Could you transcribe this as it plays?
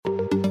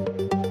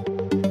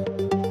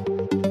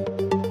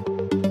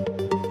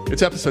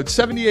It's episode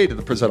 78 of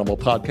the Presentable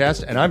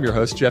Podcast, and I'm your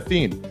host, Jeff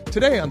Veen.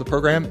 Today on the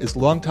program is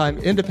longtime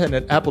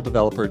independent Apple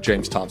developer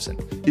James Thompson.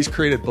 He's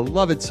created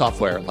beloved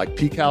software like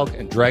pCalc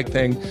and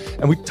DragThing,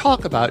 and we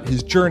talk about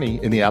his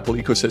journey in the Apple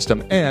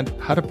ecosystem and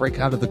how to break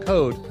out of the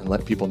code and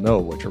let people know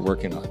what you're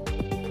working on.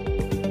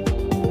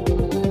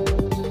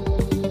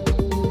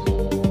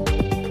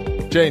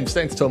 James,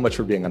 thanks so much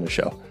for being on the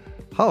show.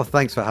 Oh,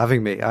 thanks for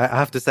having me. I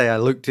have to say, I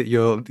looked at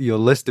your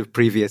list of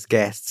previous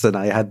guests and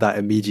I had that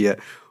immediate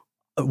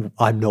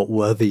I'm not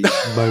worthy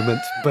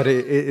moment, but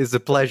it is a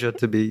pleasure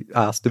to be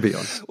asked to be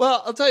on.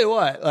 Well, I'll tell you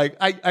what, like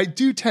I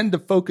do tend to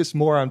focus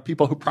more on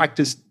people who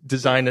practice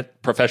design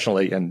it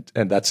professionally and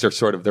that's their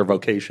sort of their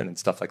vocation and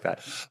stuff like that.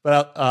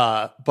 But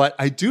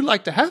I do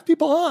like to have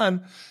people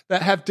on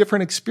that have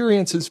different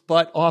experiences,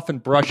 but often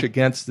brush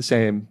against the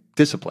same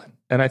discipline.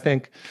 And I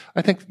think,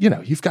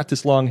 you've got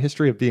this long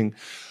history of being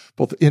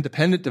both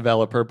independent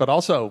developer, but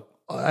also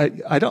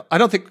I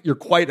don't think you're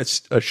quite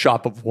a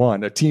shop of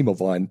one, a team of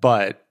one,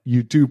 but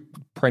you do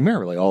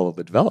primarily all of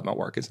the development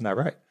work. Isn't that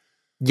right?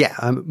 Yeah.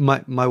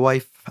 My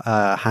wife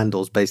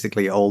handles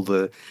basically all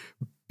the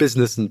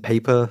business and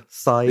paper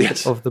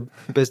side of the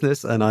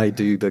business. And I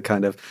do the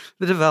kind of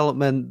the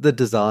development, the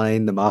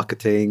design, the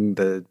marketing,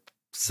 the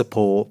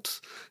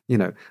support.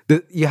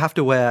 You have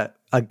to wear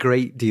a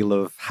great deal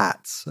of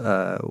hats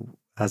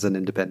as an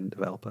independent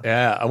developer.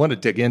 Yeah, I want to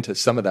dig into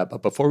some of that.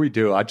 But before we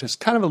do, I just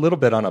kind of a little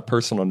bit on a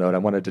personal note, I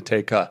wanted to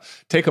take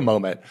a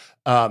moment.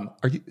 Are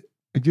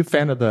you a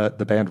fan of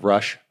the band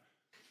Rush?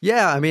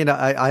 Yeah, I mean,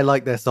 I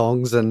like their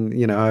songs,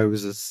 and I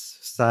was as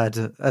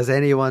sad as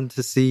anyone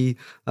to see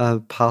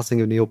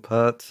passing of Neil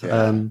Peart.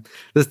 Yeah.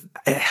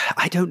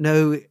 I don't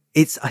know.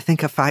 It's, I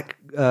think, a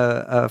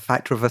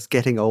factor of us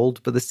getting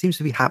old, but this seems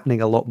to be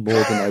happening a lot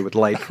more than I would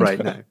like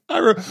right now.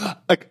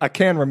 I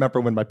can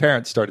remember when my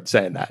parents started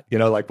saying that,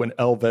 like when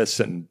Elvis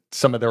and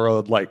some of their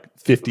old like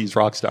 50s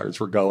rock stars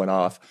were going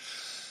off,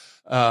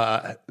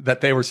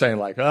 that they were saying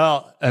like,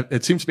 oh,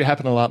 it seems to be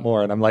happening a lot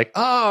more. And I'm like,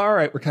 oh, all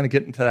right, we're kind of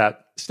getting to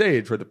that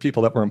stage where the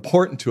people that were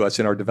important to us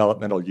in our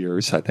developmental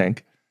years, I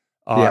think,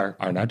 are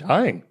now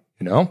dying.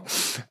 But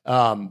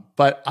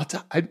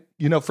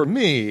for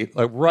me,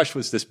 like Rush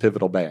was this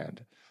pivotal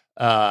band.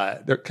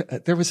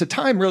 There was a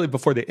time really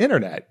before the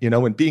internet,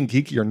 when being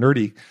geeky or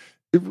nerdy,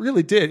 it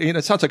really did.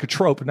 It sounds like a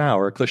trope now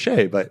or a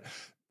cliche, but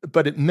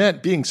it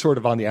meant being sort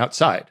of on the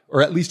outside,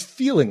 or at least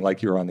feeling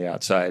like you're on the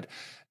outside.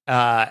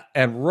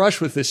 And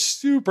Rush was this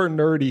super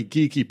nerdy,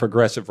 geeky,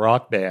 progressive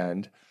rock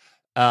band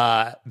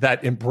that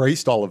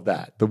embraced all of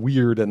that, the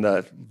weird and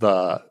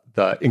the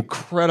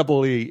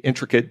incredibly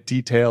intricate,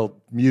 detailed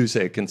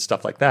music and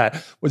stuff like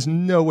that was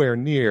nowhere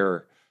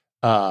near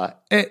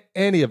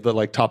any of the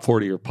like top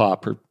 40 or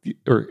pop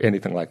or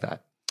anything like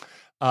that.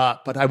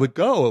 But I would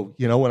go,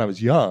 when I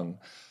was young,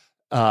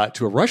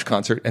 to a Rush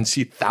concert and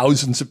see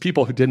thousands of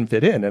people who didn't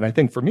fit in. And I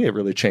think for me, it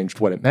really changed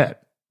what it meant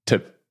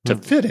to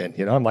fit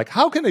in. I'm like,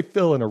 how can they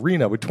fill an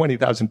arena with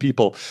 20,000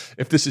 people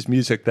if this is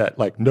music that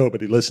like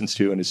nobody listens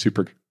to and is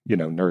super,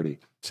 nerdy?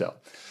 So,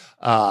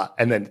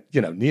 and then,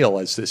 Neil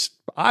is this,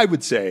 I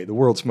would say, the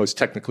world's most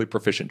technically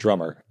proficient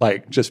drummer,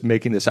 like just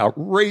making this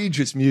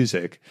outrageous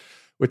music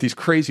with these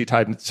crazy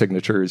time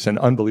signatures and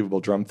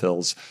unbelievable drum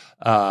fills,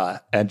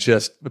 and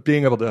just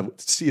being able to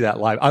see that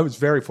live. I was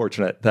very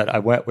fortunate that I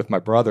went with my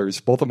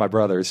brothers, both of my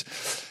brothers,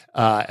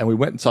 and we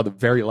went and saw the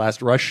very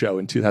last Rush show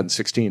in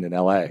 2016 in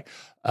LA.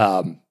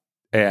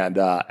 And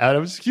I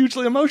was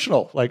hugely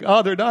emotional, like,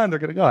 oh, they're done, they're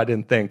going to go. I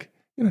didn't think,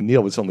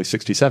 Neil was only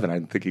 67. I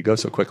didn't think he'd go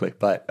so quickly,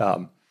 but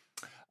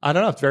I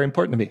don't know. It's very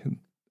important to me.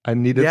 I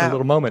needed a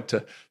little moment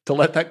to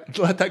let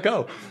that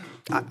go.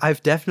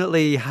 I've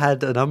definitely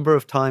had a number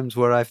of times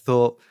where I've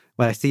thought,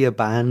 when I see a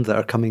band that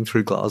are coming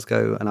through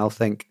Glasgow, and I'll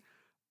think,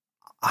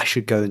 I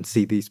should go and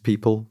see these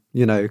people,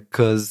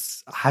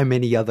 because how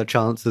many other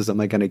chances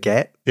am I going to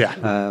get?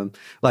 Yeah.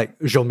 Like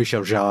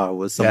Jean-Michel Jarre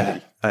was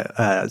somebody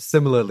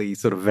similarly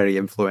sort of very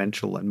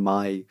influential in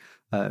my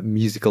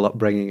musical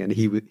upbringing, and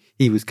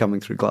he was coming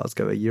through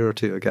Glasgow a year or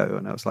two ago,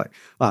 and I was like,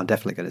 well, I'm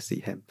definitely going to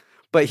see him.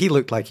 But he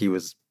looked like he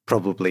was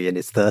probably in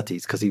his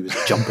 30s because he was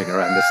jumping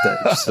around the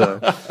stage. So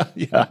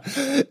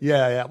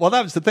yeah. Well,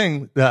 that was the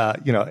thing.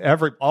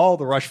 All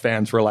the Rush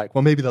fans were like,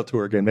 well, maybe they'll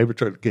tour again, maybe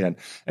tour again.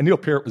 And Neil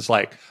Peart was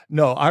like,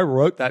 no, I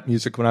wrote that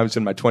music when I was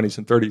in my 20s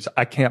and 30s.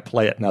 I can't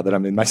play it now that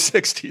I'm in my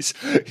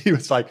 60s. He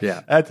was like,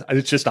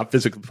 it's just not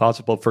physically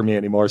possible for me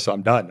anymore. So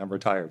I'm done. I'm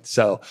retired.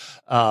 So,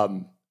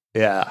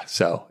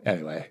 So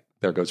anyway,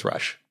 there goes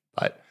Rush.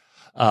 But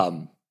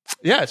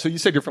so you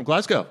said you're from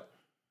Glasgow.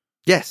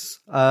 Yes,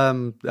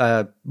 born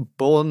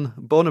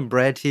and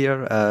bred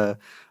here.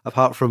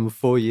 Apart from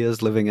 4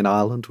 years living in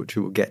Ireland, which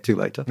we will get to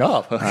later.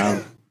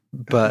 Oh,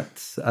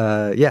 But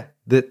yeah,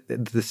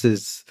 this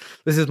is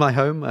my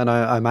home, and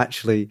I'm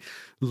actually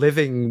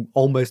living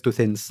almost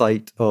within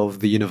sight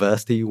of the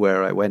university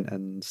where I went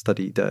and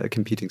studied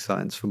computing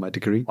science for my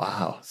degree.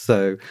 Wow.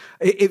 So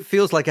it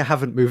feels like I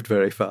haven't moved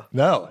very far.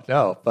 No,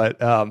 but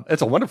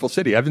it's a wonderful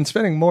city. I've been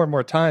spending more and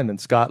more time in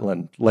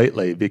Scotland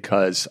lately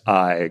because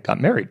I got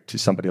married to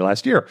somebody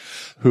last year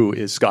who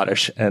is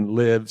Scottish and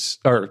lived.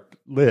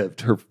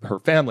 Her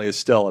family is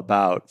still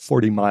about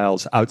 40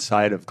 miles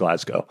outside of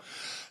Glasgow,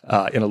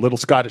 in a little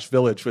Scottish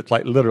village with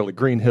like literally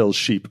green hills,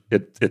 sheep.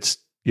 It's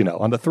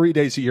on the 3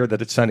 days a year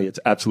that it's sunny, it's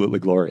absolutely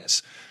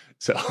glorious.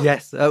 So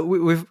yes,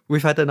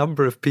 we've had a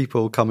number of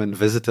people come and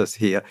visit us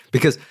here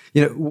because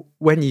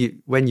when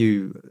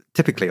you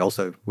typically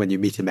also when you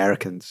meet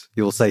Americans,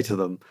 you'll say to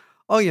them,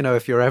 "Oh,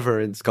 if you're ever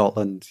in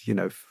Scotland,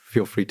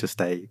 feel free to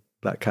stay,"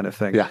 that kind of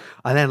thing. Yeah.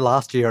 And then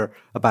last year,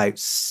 about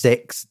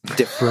 6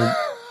 different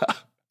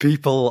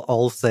people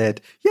all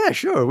said, "Yeah,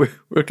 sure,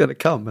 we're going to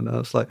come," and I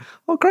was like,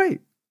 "Oh,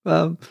 great,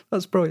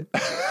 that's brilliant."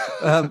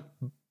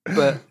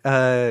 But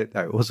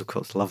it was, of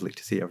course, lovely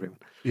to see everyone.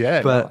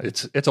 Yeah, but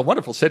it's a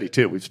wonderful city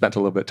too. We've spent a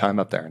little bit of time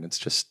up there, and it's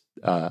just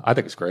I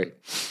think it's great.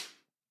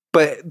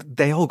 But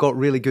they all got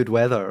really good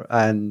weather,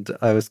 and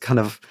I was kind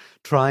of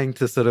trying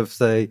to sort of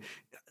say,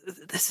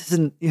 this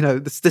isn't,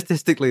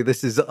 statistically,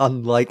 this is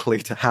unlikely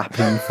to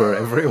happen for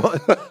everyone.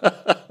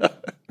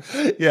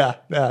 Yeah,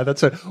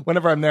 that's it.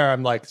 Whenever I'm there,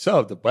 I'm like,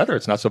 so the weather,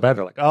 it's not so bad.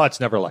 They're like, oh, it's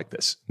never like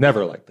this.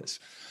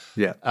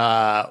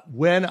 Yeah.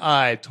 When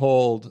I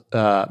told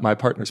my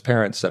partner's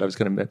parents that I was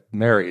going to get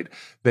married,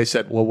 they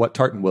said, well, what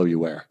tartan will you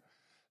wear?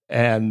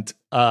 And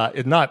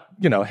it's not,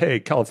 hey,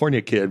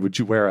 California kid, would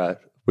you wear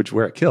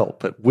a kilt?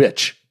 But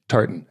which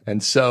tartan?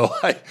 And so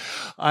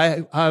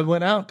I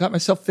went out, got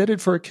myself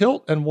fitted for a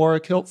kilt and wore a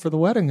kilt for the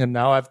wedding. And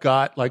now I've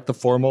got like the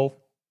formal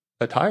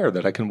attire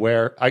that I can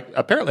wear.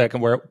 Apparently I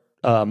can wear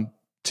it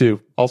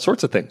to all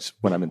sorts of things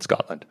when I'm in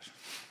Scotland.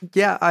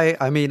 Yeah,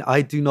 I mean,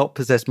 I do not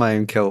possess my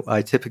own kilt.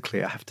 I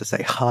typically, I have to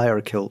say, hire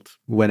a kilt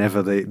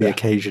whenever the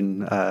occasion.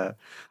 The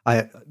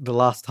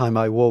last time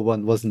I wore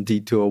one was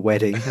indeed to a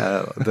wedding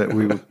that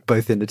we were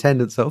both in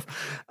attendance of.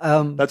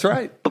 That's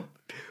right.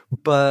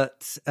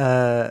 But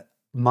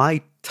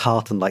my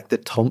tartan, like the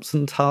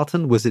Thompson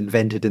tartan, was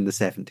invented in the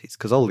 70s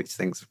because all these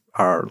things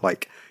are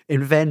like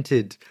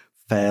invented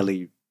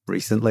fairly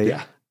recently.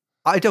 Yeah.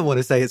 I don't want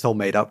to say it's all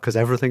made up because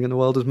everything in the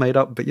world is made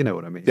up, but you know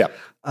what I mean. Yeah.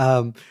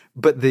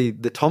 But the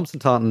Thompson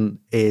tartan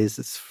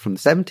is from the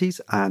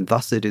 70s, and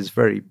thus it is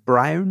very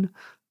brown,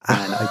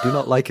 and I do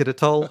not like it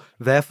at all.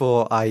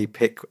 Therefore, I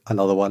pick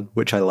another one,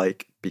 which I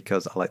like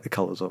because I like the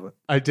colors of it.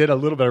 I did a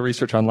little bit of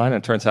research online,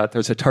 and it turns out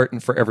there's a tartan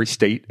for every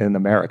state in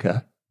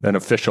America, an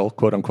official,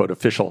 quote unquote,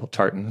 official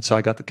tartan. So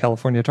I got the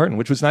California tartan,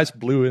 which was nice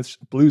blues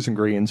and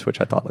greens, which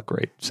I thought looked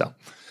great. So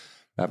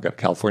I've got a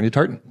California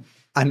tartan.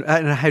 And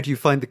how do you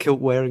find the kilt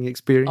wearing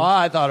experience?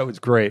 I thought it was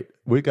great.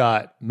 We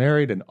got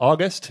married in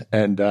August,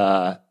 and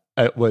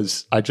it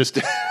was I just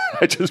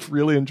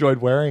really enjoyed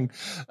wearing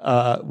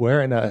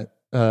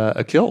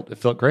a kilt. It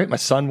felt great. My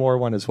son wore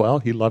one as well.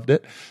 He loved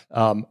it.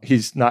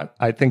 He's not.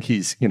 I think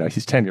he's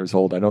 10 years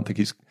old. I don't think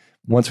he's.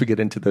 Once we get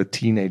into the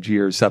teenage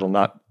years, that'll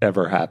not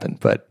ever happen.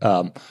 But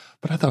I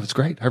thought it was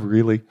great. I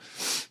really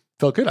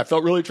felt good. I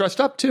felt really dressed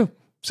up too.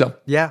 So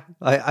yeah,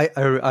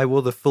 I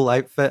wore the full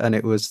outfit, and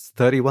it was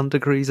 31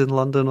 degrees in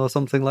London or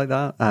something like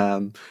that,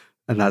 and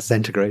that's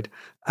centigrade.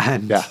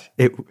 And yeah,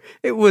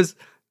 it was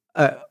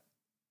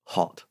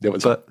hot. It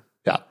was, but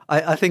yeah.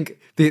 I think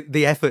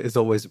the effort is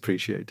always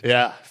appreciated.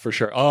 Yeah, for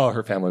sure. Oh,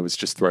 her family was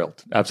just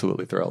thrilled,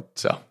 absolutely thrilled.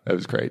 So it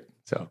was great.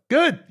 So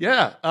good,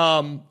 yeah.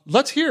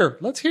 Let's hear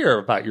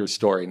about your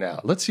story now.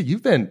 Let's see.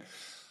 You've been.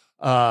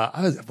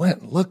 I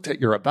went and looked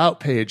at your About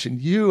page,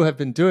 and you have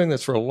been doing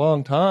this for a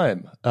long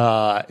time.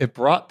 It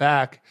brought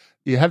back,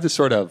 you have this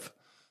sort of,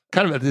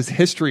 kind of this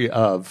history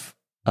of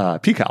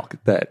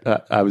PCalc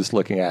that I was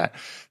looking at,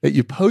 that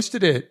you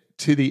posted it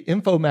to the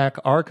InfoMac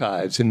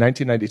archives in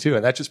 1992,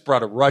 and that just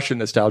brought a rush of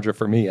nostalgia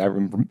for me. I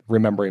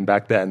remembering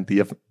back then,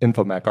 the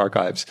InfoMac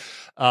archives.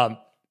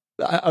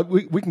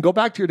 We can go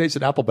back to your days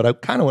at Apple, but I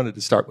kind of wanted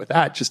to start with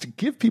that, just to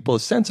give people a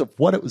sense of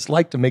what it was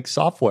like to make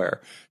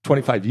software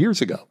 25 years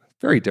ago.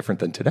 Very different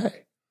than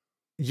today.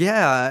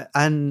 Yeah,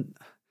 and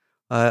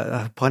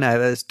I point out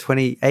that it's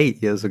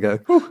 28 years ago.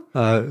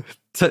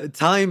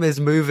 Time is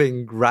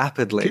moving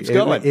rapidly. Keeps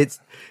going. It's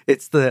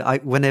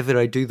whenever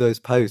I do those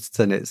posts,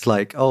 and it's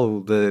like,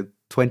 oh, the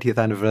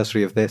 20th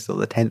anniversary of this or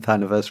the 10th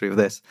anniversary of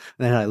this,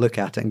 and then I look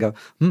at it and go,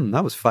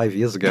 that was 5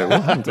 years ago.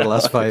 What happened to the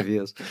last 5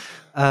 years?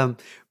 But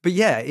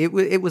yeah,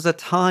 it was a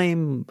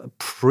time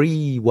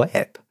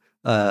pre-web,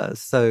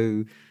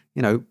 so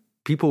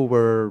people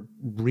were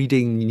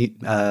reading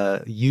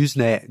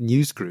Usenet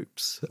news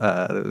groups.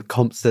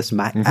 CompSys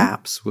Mac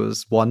apps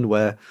was one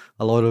where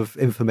a lot of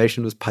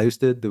information was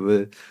posted. There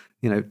were,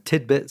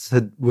 tidbits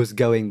was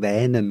going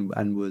then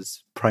and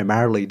was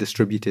primarily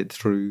distributed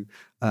through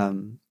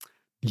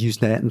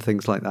Usenet and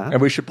things like that.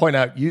 And we should point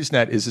out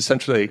Usenet is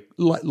essentially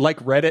like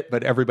Reddit,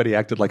 but everybody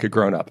acted like a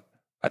grown-up,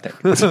 I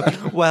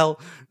think.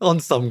 Well, on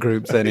some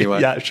groups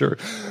anyway. Yeah, sure.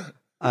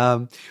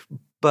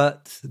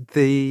 But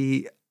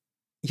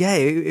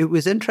it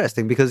was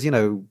interesting because,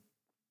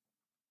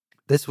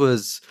 this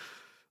was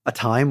a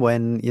time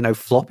when,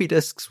 floppy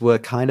disks were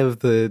kind of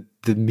the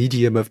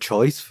medium of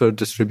choice for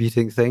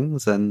distributing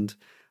things. And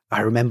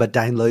I remember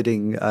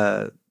downloading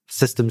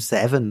System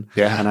 7,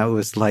 and I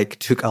was like,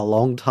 took a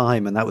long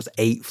time, and that was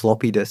 8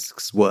 floppy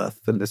disks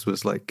worth. And this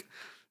was like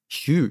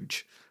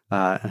huge.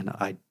 And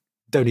I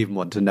don't even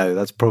want to know.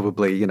 That's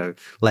probably,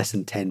 less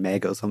than 10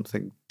 meg or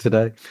something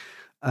today.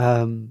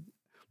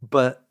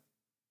 But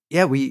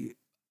yeah, we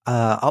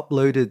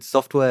uploaded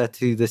software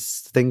to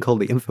this thing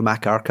called the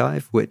Infomac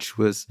Archive, which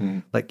was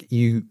like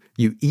you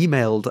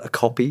emailed a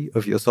copy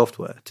of your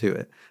software to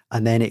it,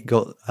 and then it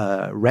got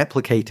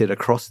replicated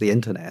across the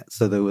internet.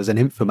 So there was an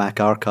Infomac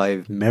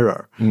Archive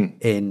mirror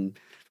in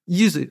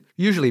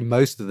usually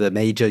most of the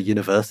major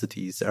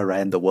universities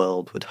around the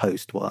world would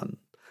host one,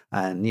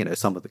 and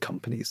some of the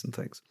companies and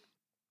things.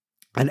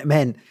 And it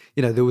meant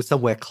there was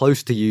somewhere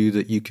close to you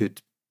that you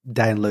could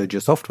download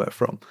your software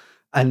from,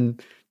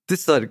 and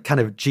this kind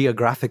of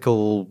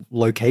geographical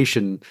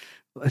location,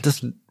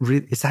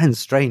 it sounds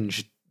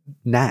strange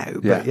now,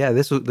 but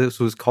this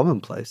was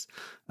commonplace.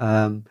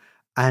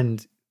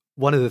 And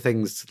one of the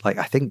things, like,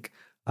 I think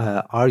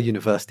our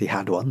university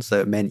had one, so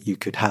it meant you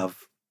could have,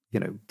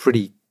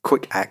 pretty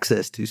quick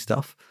access to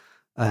stuff.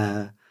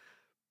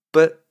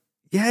 But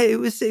yeah,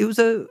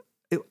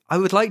 I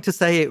would like to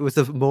say it was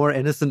a more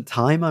innocent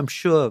time. I'm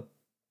sure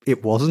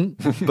it wasn't,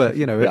 but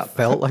it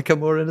felt like a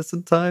more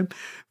innocent time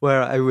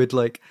where I would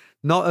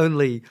not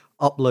only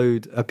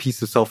upload a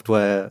piece of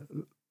software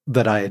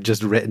that I had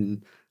just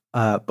written,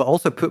 but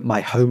also put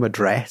my home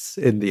address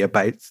in the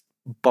about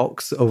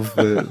box of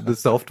the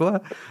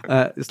software.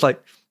 It's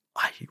like,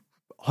 I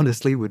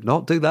honestly would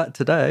not do that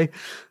today.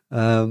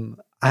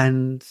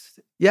 And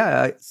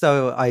yeah,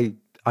 so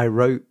I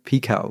wrote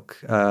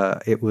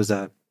pCalc. It was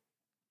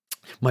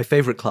my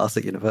favorite class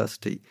at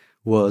university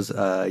was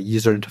a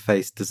user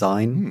interface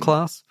design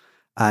class.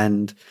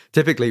 And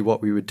typically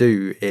what we would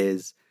do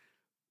is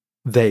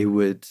they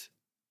would,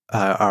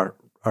 our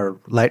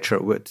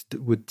lecturer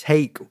would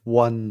take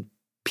one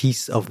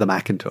piece of the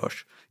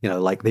Macintosh,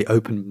 like the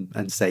open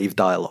and save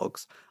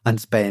dialogues,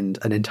 and spend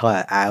an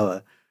entire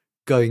hour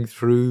going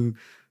through,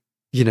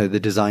 the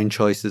design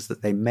choices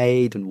that they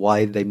made and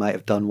why they might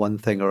have done one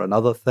thing or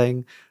another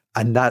thing.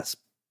 And that's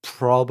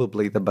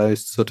probably the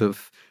most sort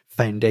of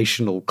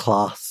foundational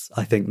class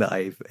I think that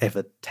I've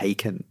ever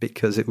taken,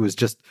 because it was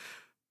just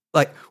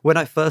like, when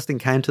I first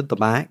encountered the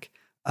Mac,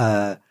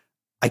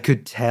 I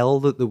could tell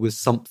that there was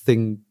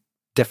something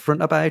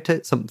different about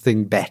it,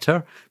 something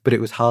better, but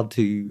it was hard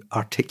to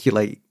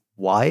articulate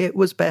why it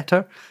was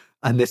better.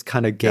 And this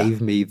kind of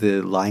gave me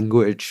the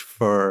language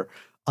for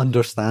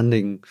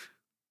understanding,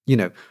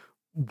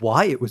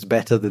 why it was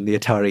better than the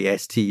Atari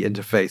ST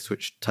interface,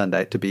 which turned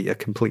out to be a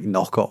complete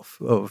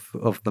knockoff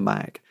of the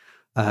Mac.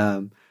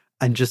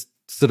 And just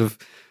sort of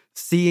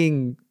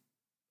seeing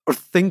or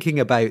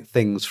thinking about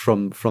things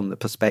from the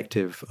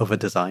perspective of a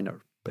designer,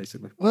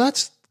 basically. Well,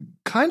 that's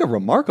kind of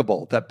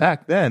remarkable that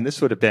back then,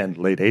 this would have been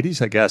late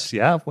 80s, I guess.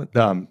 Yeah.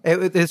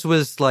 This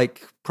was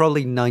like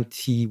probably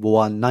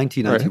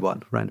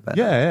 1991, right about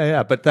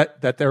Yeah. But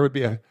that there would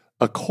be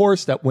a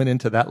course that went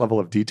into that level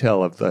of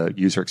detail of the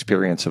user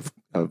experience of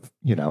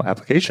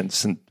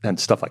applications and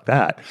stuff like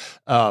that.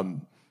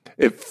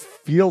 It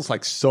feels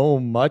like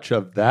so much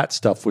of that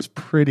stuff was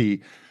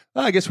pretty.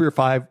 I guess we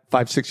were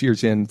 6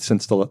 years in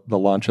since the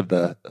launch of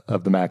the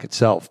Mac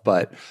itself,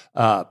 but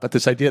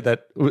this idea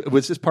that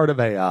was this part of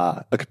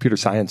a computer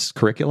science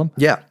curriculum?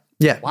 Yeah.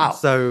 Wow.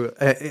 So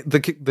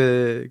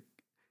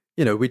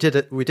we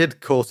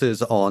did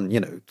courses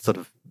on sort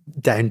of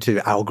down to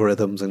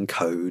algorithms and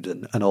code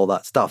and all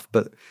that stuff,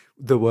 but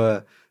there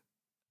were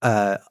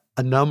a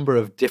number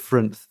of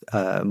different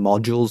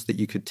modules that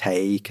you could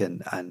take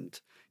and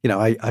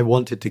I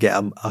wanted to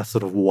get a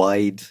sort of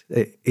wide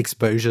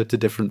exposure to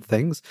different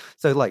things.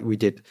 So like we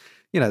did,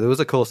 there was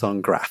a course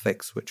on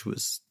graphics, which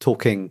was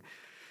talking,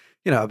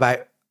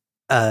 about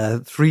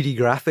 3D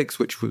graphics,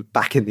 which was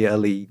back in the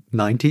early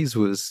 90s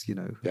was,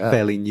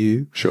 fairly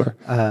new. Sure.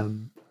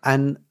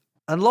 And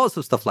lots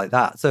of stuff like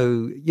that.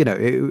 So,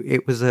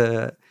 it was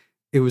a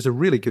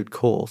really good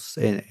course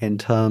in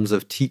terms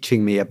of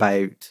teaching me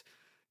about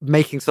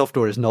making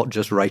software is not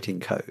just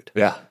writing code.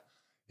 Yeah.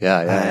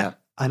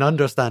 And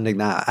understanding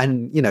that.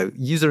 And,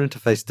 user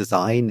interface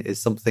design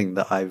is something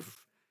that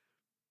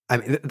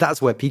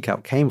that's where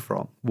pCalc came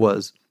from,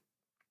 was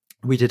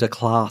we did a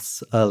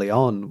class early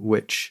on,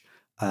 which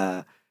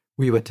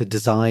we were to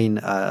design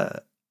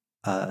a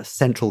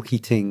central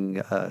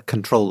heating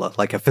controller,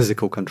 like a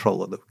physical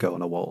controller that would go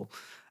on a wall.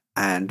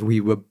 And we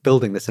were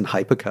building this in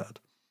HyperCAD.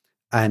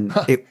 And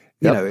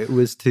it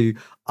was to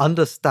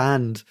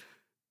understand,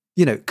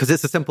 because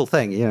it's a simple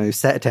thing,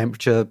 set a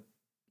temperature,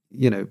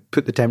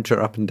 put the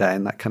temperature up and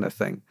down, that kind of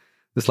thing.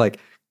 It's like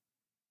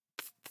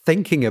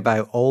thinking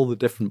about all the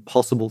different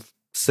possible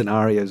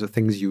scenarios of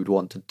things you would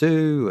want to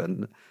do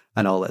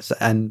and all this.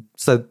 And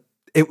so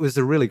it was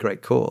a really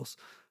great course.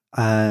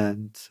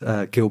 And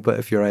Gilbert,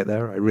 if you're out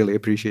there, I really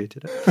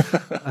appreciated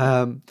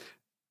it.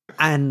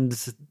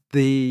 And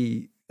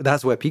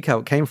that's where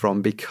PCalc came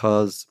from,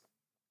 because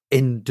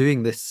in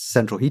doing this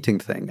central heating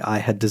thing, I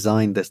had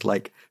designed this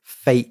like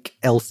fake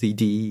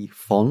LCD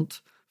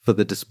font for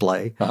the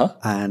display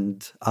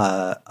and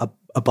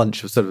a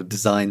bunch of sort of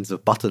designs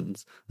of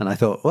buttons. And I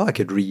thought, well, I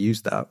could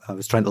reuse that. I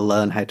was trying to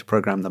learn how to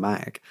program the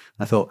Mac.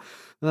 I thought,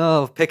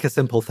 oh, pick a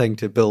simple thing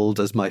to build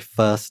as my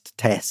first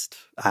test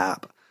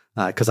app,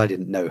 because I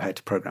didn't know how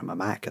to program a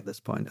Mac at this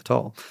point at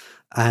all.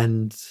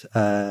 And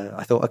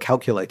I thought a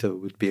calculator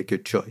would be a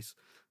good choice.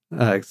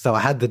 So I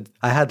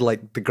had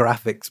like the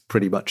graphics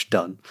pretty much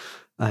done,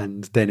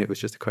 and then it was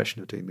just a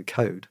question of doing the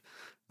code.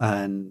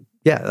 And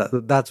yeah,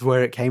 that's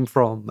where it came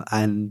from.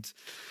 And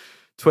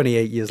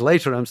 28 years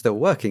later, I'm still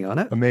working on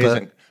it.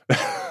 Amazing.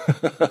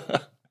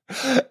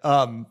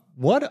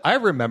 What I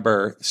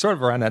remember, sort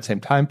of around that same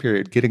time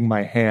period, getting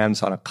my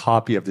hands on a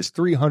copy of this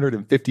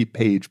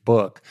 350-page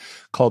book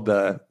called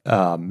the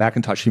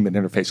Macintosh Human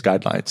Interface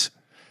Guidelines.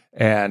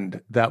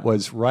 And that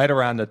was right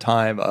around the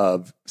time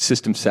of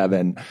System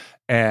 7.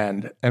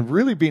 And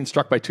really being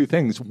struck by two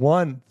things.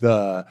 One,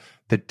 the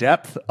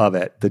depth of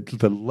it,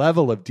 the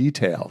level of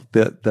detail,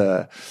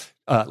 the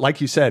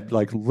like you said,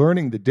 like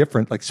learning the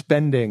different, like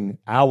spending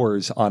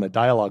hours on a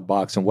dialog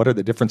box and what are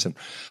the difference and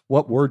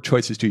what word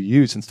choices do you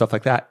use and stuff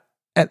like that.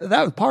 And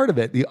that was part of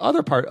it. The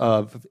other part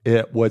of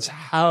it was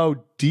how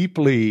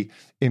deeply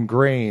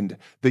ingrained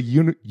the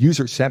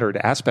user-centered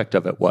aspect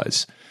of it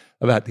was,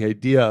 about the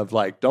idea of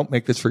like, don't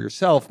make this for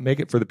yourself, make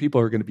it for the people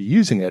who are going to be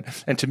using it.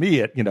 And to me,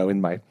 it,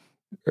 in my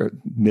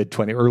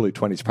mid-20s, early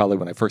 20s, probably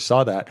when I first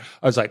saw that,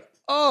 I was like,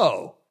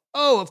 oh,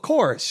 of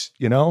course,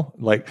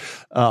 like,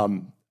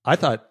 I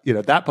thought,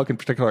 that book in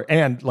particular,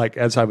 and like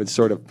as I was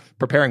sort of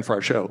preparing for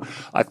our show,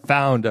 I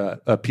found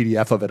a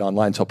PDF of it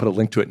online, so I'll put a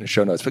link to it in the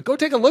show notes. But go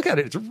take a look at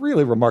it. It's a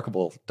really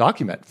remarkable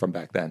document from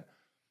back then.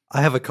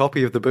 I have a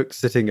copy of the book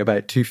sitting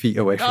about 2 feet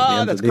away from me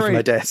underneath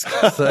my desk.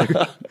 So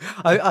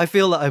I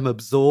feel that I'm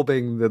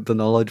absorbing the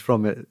knowledge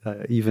from it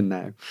even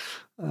now.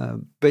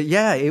 But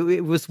yeah,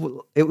 it was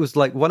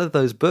like one of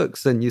those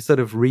books, and you sort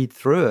of read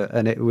through it,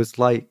 and it was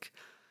like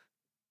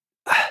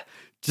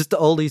just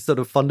all these sort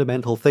of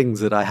fundamental things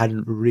that I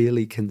hadn't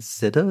really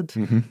considered.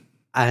 Mm-hmm.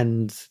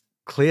 And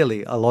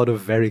clearly a lot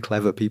of very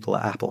clever people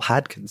at Apple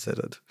had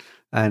considered.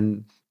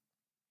 And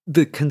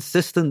the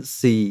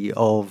consistency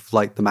of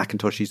like the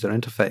Macintosh user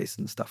interface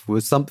and stuff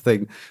was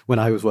something when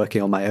I was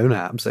working on my own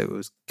apps. It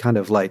was kind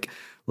of like,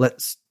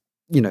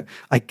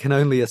 I can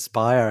only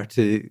aspire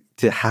to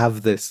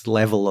have this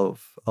level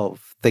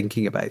of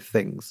thinking about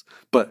things,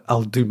 but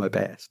I'll do my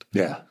best.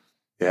 Yeah.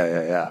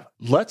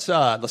 Let's take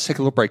a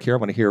little break here. I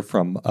want to hear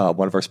from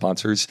one of our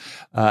sponsors,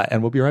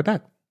 and we'll be right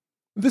back.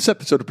 This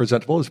episode of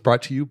Presentable is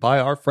brought to you by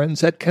our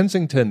friends at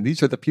Kensington.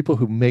 These are the people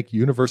who make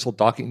universal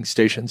docking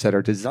stations that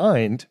are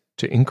designed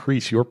to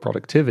increase your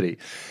productivity.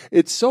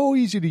 It's so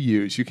easy to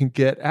use. You can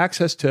get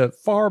access to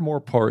far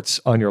more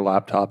ports on your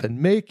laptop and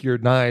make your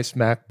nice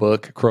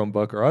MacBook,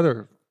 Chromebook, or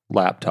other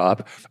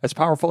laptop as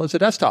powerful as a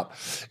desktop.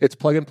 It's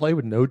plug and play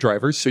with no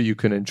drivers, so you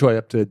can enjoy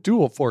up to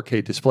dual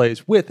 4K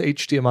displays with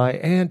HDMI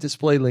and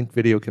DisplayLink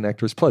video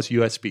connectors, plus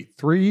USB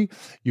 3,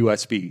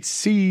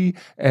 USB-C,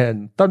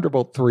 and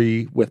Thunderbolt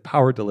 3 with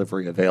power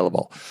delivery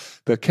available.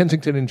 The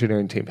Kensington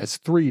engineering team has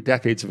 3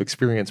 decades of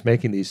experience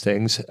making these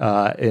things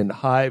in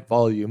high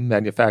volume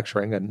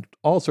manufacturing and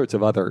all sorts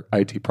of other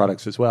IT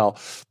products as well.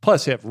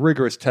 Plus, they have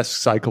rigorous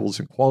test cycles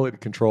and quality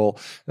control.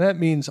 And that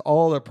means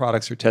all their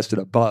products are tested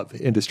above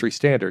industry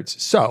standards.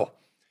 So,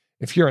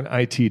 if you're an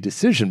IT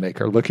decision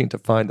maker looking to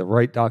find the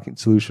right docking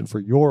solution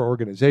for your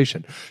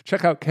organization,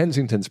 check out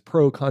Kensington's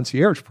Pro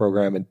Concierge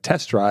program and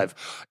test drive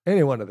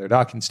any one of their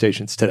docking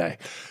stations today.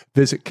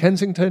 Visit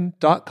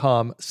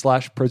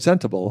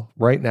kensington.com/presentable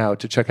right now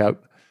to check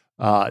out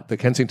the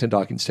Kensington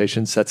docking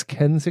stations. That's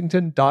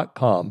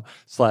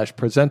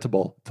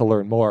kensington.com/presentable to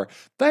learn more.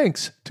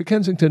 Thanks to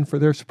Kensington for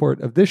their support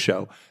of this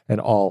show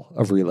and all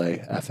of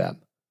Relay FM.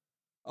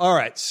 All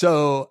right.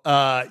 So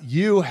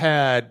you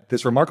had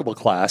this remarkable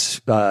class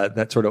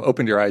that sort of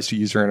opened your eyes to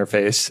user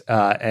interface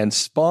and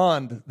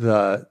spawned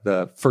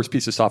the first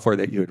piece of software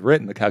that you had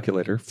written, the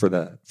calculator for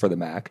the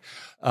Mac.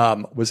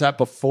 Was that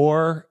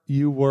before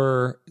you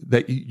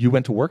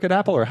went to work at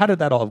Apple, or how did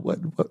that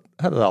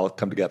all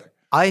come together?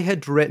 I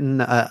had written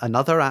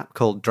another app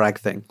called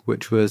DragThing,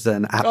 which was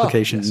an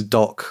application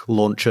dock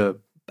launcher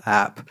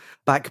app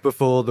back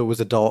before there was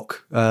a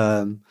dock.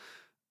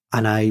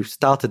 And I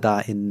started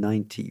that in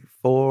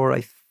 94,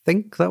 I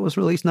think that was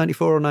released,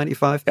 94 or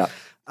 95. Yeah.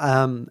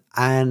 And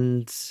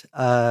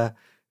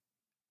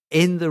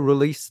in the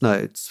release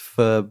notes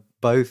for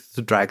both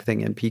the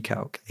DragThing and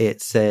PCalc,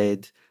 it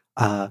said,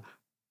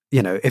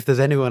 if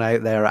there's anyone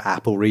out there at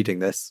Apple reading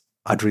this,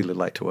 I'd really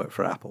like to work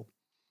for Apple.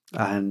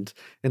 And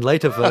in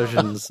later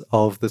versions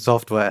of the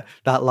software,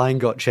 that line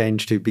got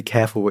changed to be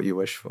careful what you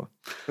wish for.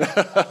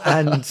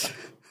 And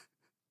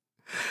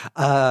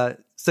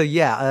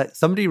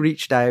somebody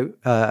reached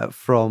out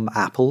from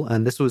Apple,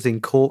 and this was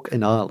in Cork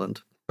in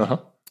Ireland. Uh-huh.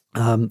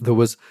 There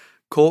was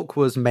Cork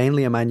was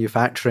mainly a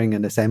manufacturing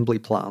and assembly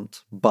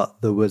plant, but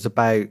there was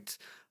about,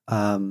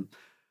 I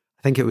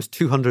think it was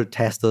 200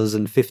 testers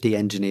and 50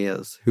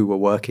 engineers who were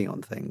working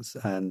on things.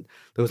 And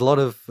there was a lot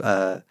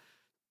of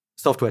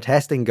software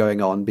testing going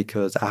on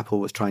because Apple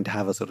was trying to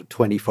have a sort of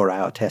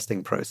 24-hour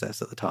testing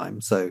process at the time.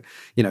 So,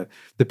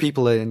 the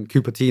people in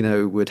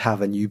Cupertino would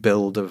have a new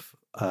build of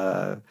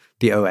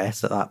the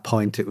OS. At that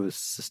point, it was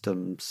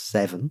System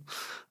 7.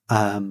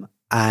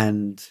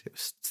 And it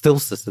was still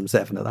System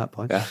 7 at that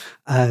point. Yeah.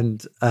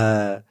 And,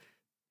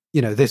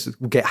 this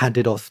would get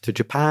handed off to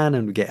Japan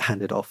and would get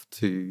handed off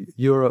to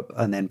Europe.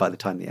 And then by the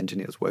time the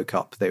engineers woke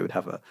up, they would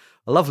have a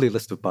lovely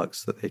list of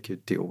bugs that they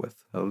could deal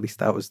with. Or at least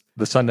that was...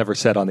 The sun never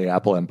set on the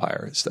Apple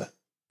empire is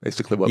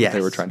basically what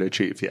they were trying to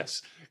achieve.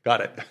 Yes. Got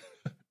it.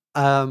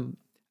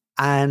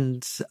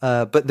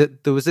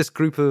 But there was this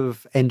group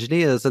of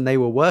engineers and they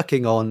were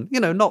working on,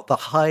 not the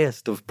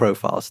highest of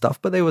profile stuff,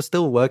 but they were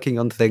still working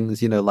on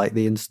things, like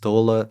the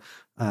installer.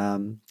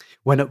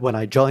 When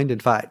I joined, in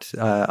fact,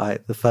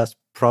 the first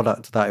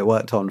product that I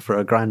worked on for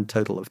a grand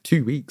total of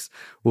 2 weeks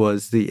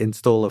was the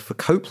installer for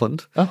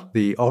Copeland,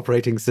 the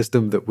operating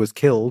system that was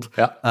killed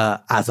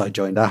as I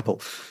joined Apple.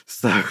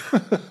 So,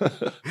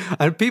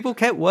 and people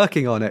kept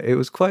working on it. It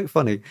was quite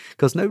funny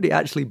because nobody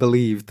actually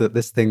believed that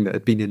this thing that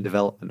had been in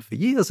development for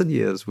years and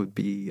years would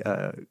be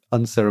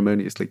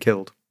unceremoniously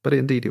killed. But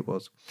indeed it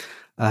was.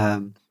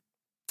 So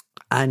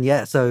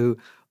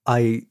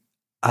I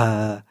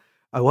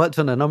worked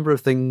on a number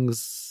of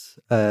things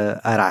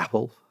at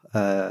Apple.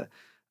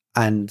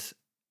 And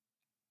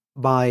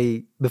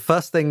the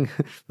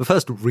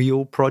first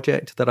real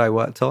project that I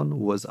worked on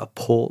was a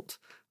port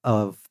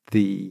of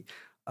the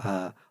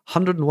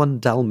 101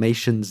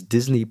 Dalmatians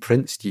Disney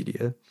print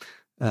studio,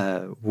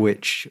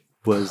 which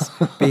was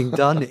being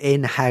done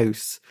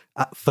in-house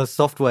for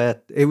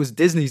software. It was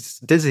Disney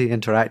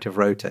Interactive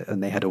wrote it,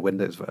 and they had a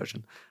Windows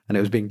version. And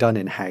it was being done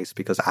in-house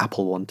because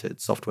Apple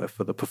wanted software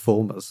for the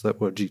performers that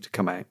were due to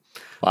come out.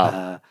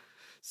 Wow.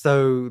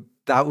 So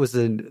that was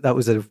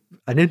an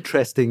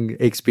interesting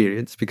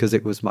experience because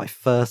it was my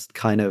first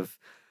kind of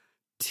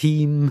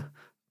team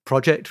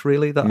project,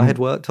 really, that I had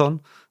worked on.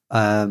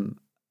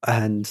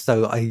 And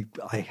so I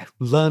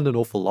learned an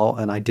awful lot,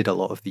 and I did a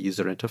lot of the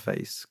user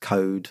interface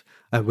code.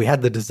 And we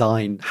had the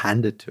design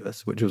handed to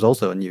us, which was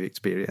also a new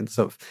experience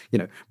of,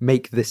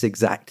 make this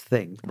exact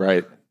thing.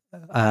 Right.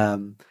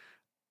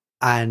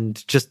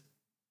 And just,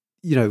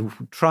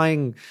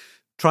 trying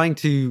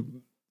to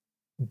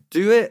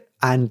do it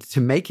and to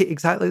make it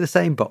exactly the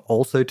same, but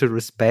also to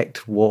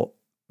respect what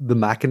the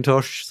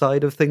Macintosh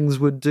side of things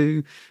would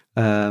do.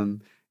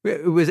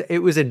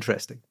 It was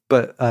interesting,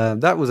 but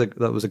that was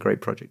a great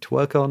project to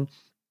work on.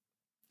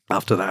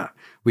 After that,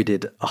 we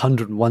did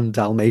 101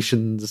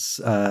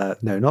 Dalmatians. No,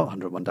 not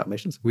 101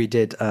 Dalmatians. We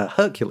did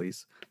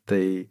Hercules,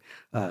 the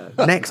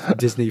next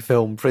Disney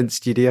film print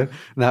studio.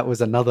 That was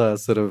another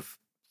sort of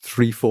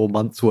 3-4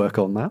 months work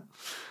on that.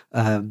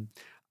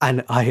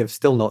 And I have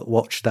still not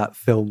watched that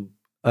film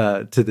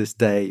to this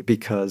day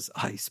because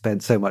I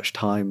spent so much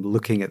time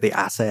looking at the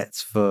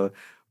assets for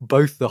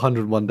both the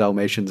 101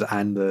 Dalmatians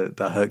and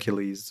the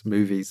Hercules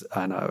movies,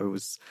 and I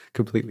was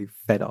completely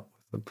fed up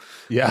with them.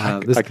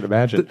 Yeah, I can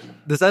imagine.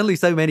 There's only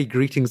so many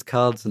greetings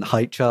cards and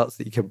height charts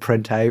that you can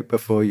print out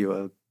before you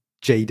are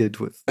jaded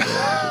with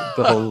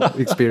the whole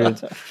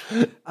experience.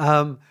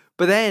 But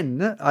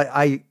then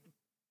I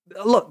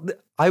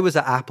was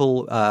at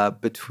Apple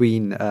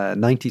between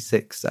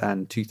 96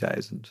 and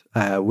 2000,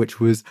 which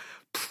was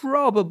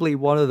probably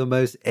one of the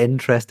most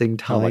interesting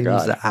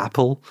times at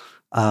Apple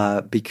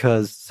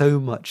because so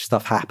much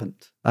stuff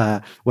happened.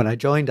 When I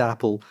joined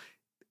Apple,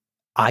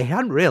 I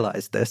hadn't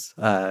realized this,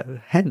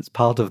 hence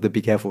part of the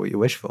be careful what you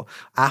wish for.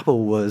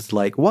 Apple was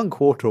like 1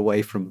 quarter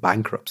away from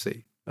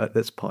bankruptcy at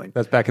this point.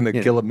 That's back in the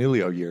Gil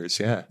Amelio years,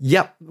 yeah.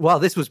 Yep. Well,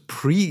 this was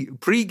pre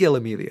Gil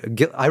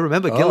Amelio. I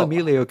remember Gil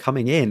Amelio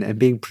coming in and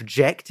being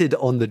projected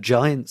on the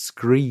giant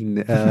screen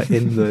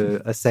in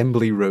the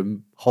assembly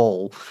room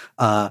hall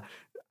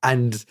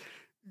and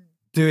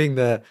doing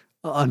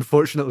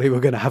unfortunately, we're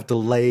going to have to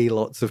lay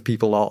lots of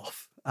people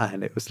off.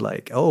 And it was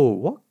like, oh,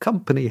 what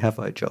company have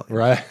I joined?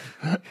 Right.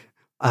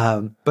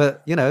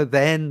 But,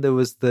 then there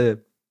was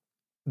the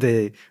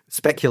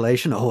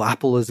speculation,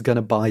 Apple is going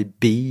to buy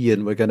B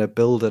and we're going to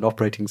build an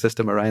operating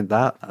system around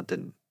that. That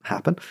didn't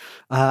happen.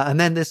 And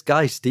then this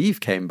guy, Steve,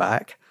 came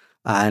back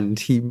and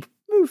he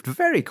moved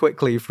very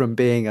quickly from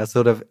being a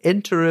sort of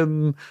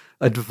interim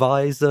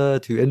advisor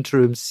to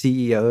interim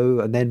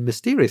CEO. And then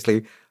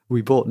mysteriously,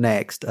 we bought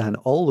Next, and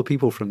all the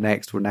people from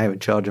Next were now in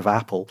charge of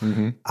Apple.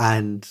 Mm-hmm.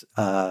 And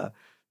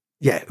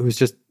it was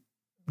just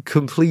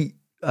complete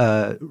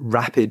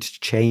rapid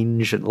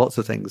change and lots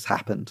of things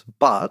happened.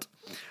 But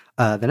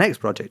the next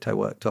project I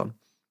worked on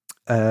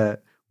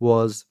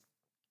was...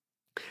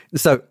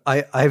 So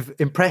I've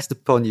impressed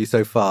upon you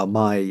so far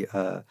my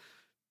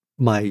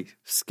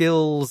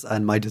skills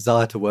and my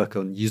desire to work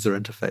on user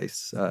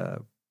interface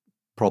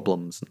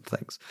problems and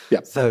things.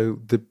 Yeah.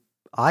 So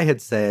I had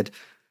said...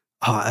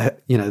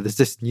 there's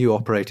this new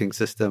operating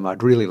system.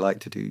 I'd really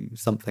like to do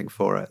something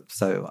for it.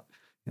 So,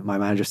 my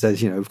manager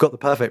says, we've got the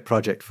perfect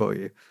project for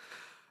you.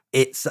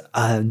 It's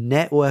a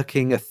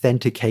networking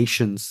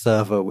authentication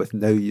server with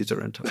no user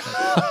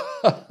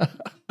interface.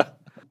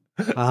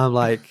 I'm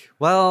like,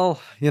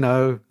 well,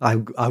 I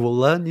will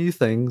learn new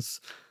things,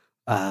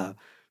 but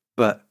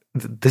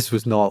this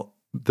was not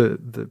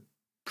the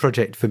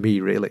project for me,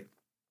 really.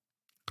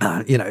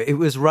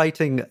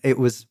 It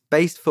was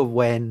based for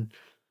when.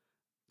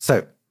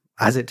 So,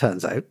 as it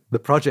turns out, the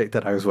project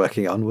that I was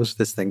working on was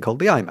this thing called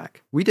the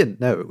iMac. We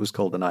didn't know it was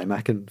called an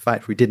iMac. In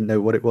fact, we didn't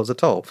know what it was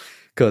at all,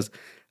 because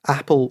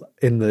Apple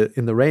in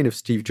the reign of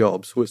Steve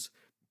Jobs was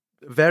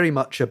very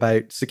much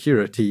about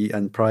security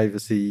and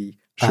privacy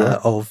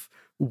of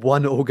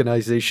one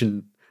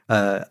organization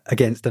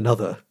against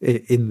another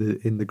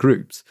in the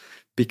groups,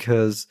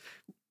 because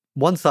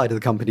one side of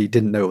the company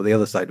didn't know what the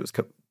other side was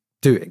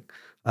doing.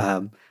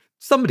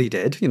 Somebody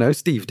did,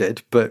 Steve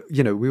did, but,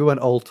 we weren't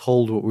all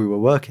told what we were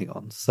working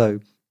on. So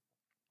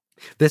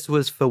this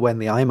was for when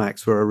the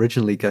iMacs were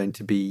originally going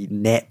to be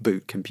net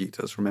boot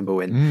computers. Remember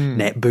when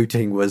net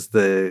booting was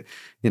the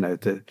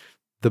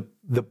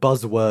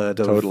buzzword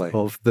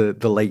of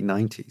the late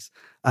 90s.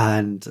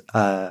 And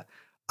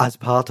as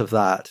part of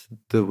that,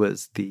 there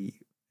was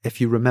if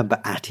you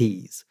remember At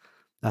Ease,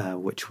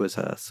 which was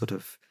a sort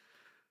of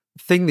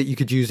thing that you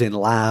could use in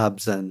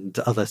labs and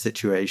other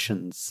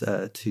situations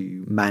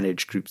to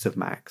manage groups of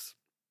Macs.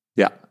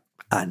 Yeah.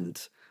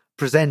 And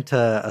present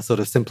a sort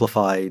of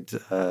simplified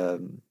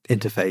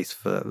interface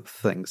for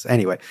things.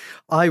 Anyway,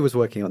 I was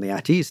working on the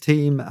At Ease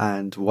team,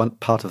 and one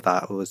part of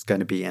that was going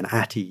to be an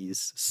At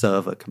Ease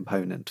server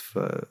component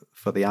for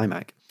the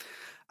iMac.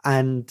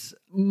 And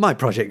my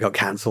project got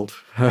cancelled,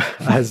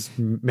 as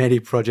many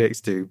projects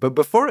do. But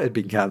before it had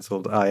been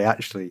cancelled, I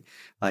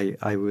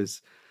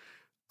was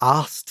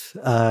asked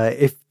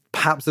if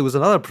perhaps there was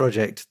another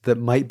project that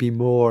might be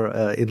more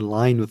in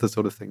line with the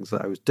sort of things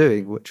that I was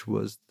doing, which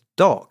was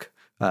dock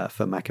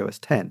for macOS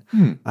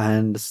 10.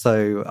 And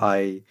so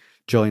I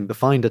joined the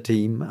Finder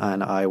team,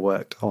 and I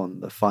worked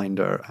on the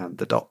Finder and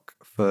the dock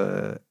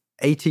for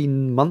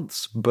 18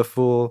 months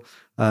before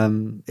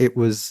it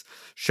was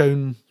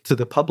shown to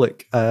the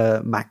public,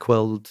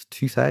 Macworld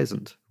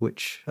 2000,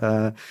 which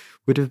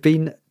would have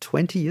been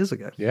 20 years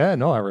ago. Yeah,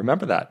 no, I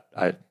remember that.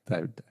 I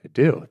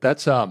do.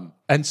 That's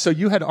and so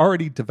you had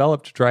already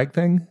developed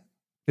DragThing?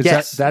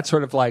 Yes. That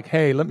sort of like,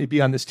 hey, let me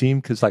be on this team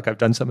because like I've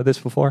done some of this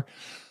before?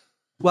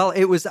 Well,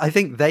 it was, I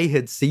think they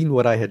had seen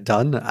what I had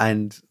done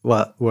and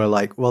were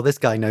like, well, this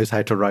guy knows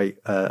how to write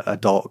a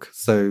doc,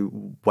 so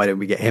why don't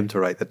we get him to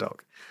write the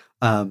doc?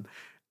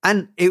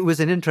 And it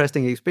was an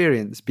interesting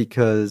experience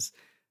because,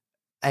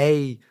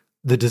 A,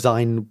 the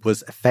design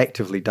was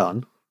effectively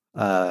done.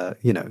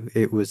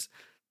 It was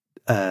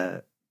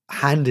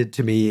handed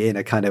to me in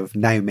a kind of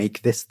now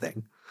make this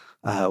thing,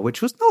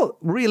 which was not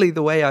really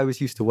the way I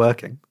was used to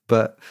working.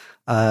 But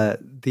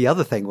the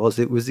other thing was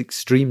it was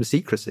extreme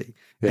secrecy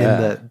in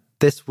that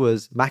this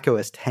was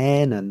macOS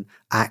 10 and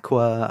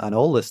Aqua and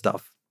all this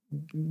stuff.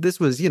 This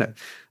was, as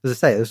I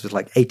say, this was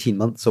like 18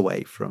 months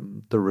away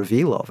from the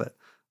reveal of it.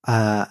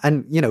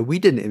 And, we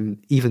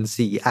didn't even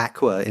see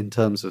Aqua in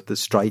terms of the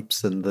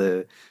stripes and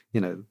the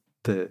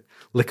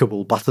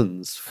lickable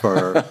buttons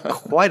for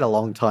quite a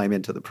long time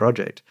into the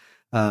project.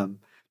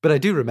 But I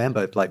do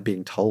remember like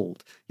being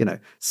told,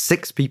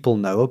 6 people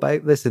know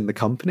about this in the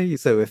company.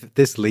 So if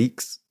this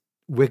leaks,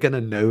 we're going to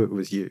know it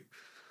was you.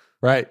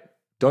 Right.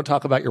 Don't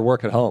talk about your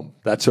work at home.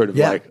 That's sort of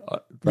like...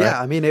 right.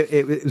 Yeah, I mean,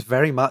 it was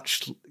very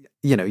much,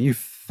 you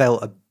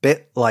felt a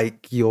bit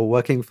like you're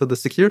working for the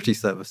security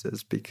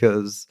services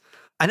because...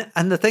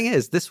 And the thing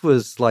is, this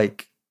was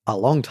like a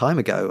long time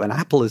ago, and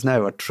Apple is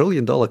now $1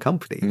 trillion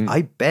company.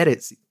 I bet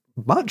it's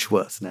much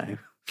worse now.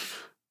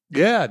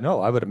 Yeah,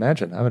 no, I would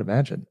imagine.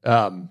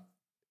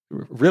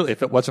 Really,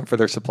 if it wasn't for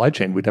their supply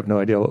chain, we'd have no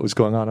idea what was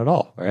going on at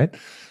all, right?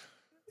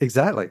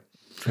 Exactly.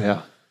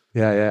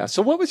 Yeah.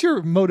 So what was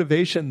your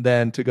motivation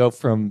then to go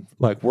from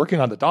like working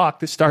on the dock,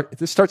 this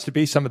starts to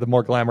be some of the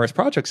more glamorous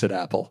projects at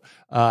Apple,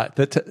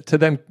 to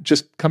then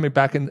just coming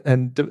back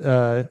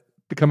and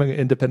becoming an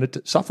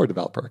independent software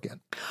developer again?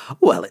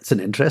 Well, it's an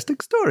interesting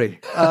story.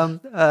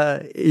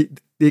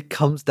 It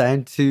comes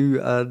down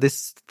to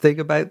this thing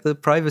about the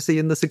privacy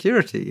and the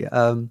security.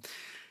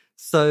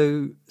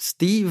 So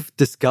Steve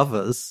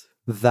discovers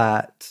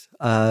that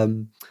I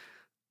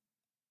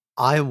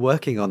am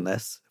working on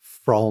this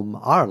from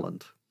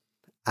Ireland,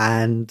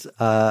 and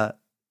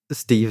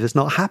Steve is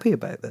not happy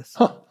about this.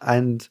 Huh.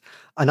 And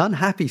an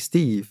unhappy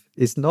Steve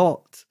is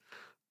not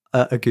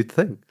a good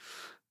thing.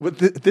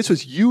 This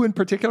was you in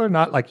particular,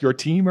 not like your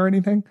team or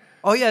anything?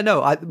 Oh, yeah,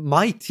 no.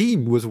 My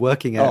team was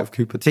working out of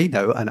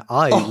Cupertino, and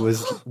I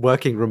was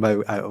working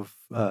remote out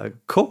of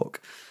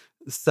Cork.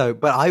 So,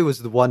 but I was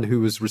the one who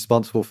was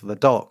responsible for the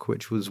dock,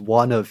 which was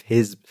one of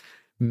his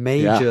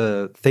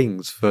major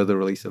things for the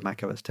release of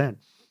macOS 10.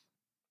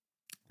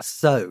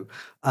 So,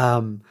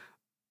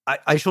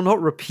 I shall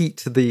not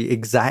repeat the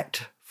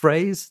exact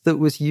phrase that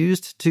was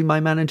used to my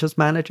manager's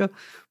manager,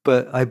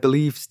 but I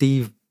believe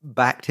Steve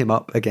backed him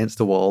up against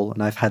a wall,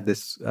 and I've had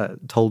this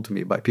told to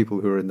me by people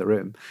who were in the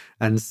room,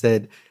 and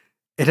said,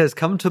 It has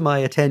come to my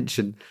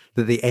attention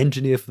that the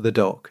engineer for the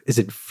dock is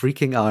in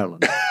freaking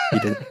Ireland.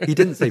 He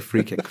didn't say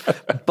freaking,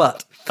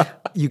 but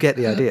you get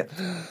the idea.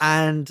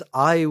 And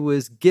I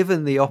was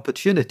given the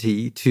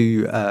opportunity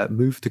to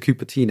move to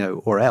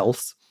Cupertino or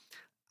else.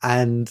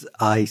 And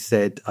I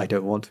said, I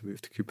don't want to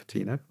move to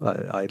Cupertino.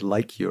 I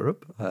like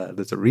Europe.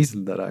 There's a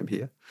reason that I'm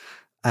here.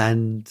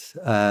 And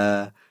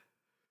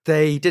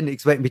they didn't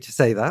expect me to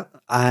say that,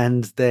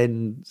 and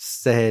then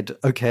said,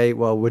 okay,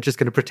 well, we're just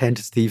going to pretend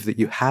to Steve that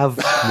you have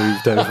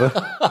moved over.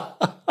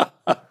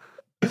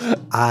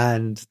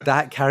 And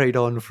that carried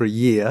on for a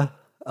year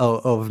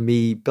of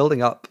me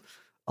building up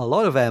a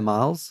lot of air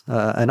miles,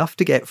 enough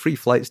to get free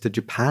flights to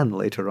Japan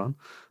later on.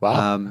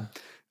 Wow.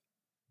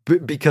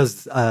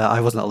 Because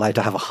I wasn't allowed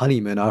to have a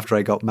honeymoon after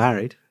I got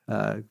married,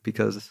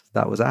 because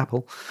that was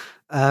Apple.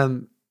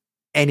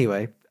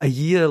 Anyway, a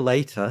year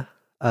later,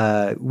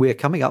 we're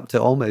coming up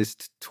to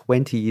almost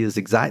 20 years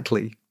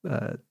exactly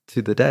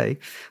to the day.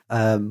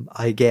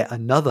 I get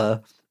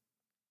another,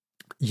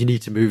 you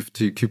need to move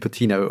to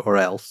Cupertino or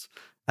else.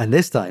 And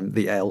this time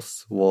the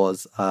else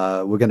was,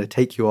 we're going to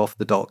take you off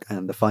the dock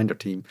and the Finder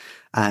team,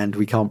 and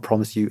we can't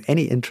promise you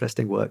any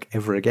interesting work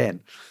ever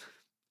again.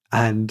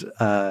 And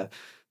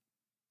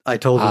I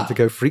told them to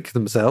go freak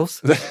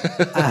themselves.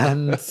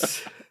 And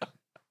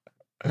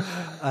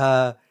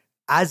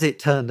as it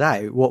turned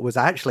out, what was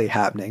actually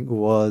happening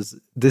was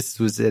this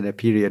was in a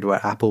period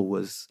where Apple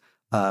was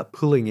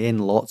pulling in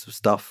lots of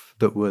stuff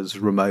that was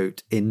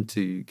remote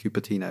into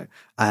Cupertino,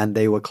 and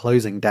they were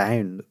closing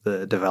down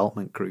the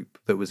development group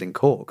that was in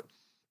Cork.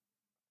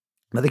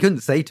 Now, they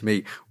couldn't say to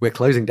me, we're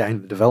closing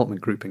down the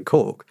development group in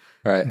Cork,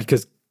 right?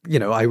 Because,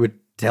 I would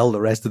tell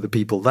the rest of the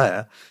people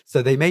there.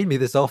 So they made me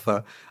this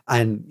offer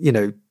and,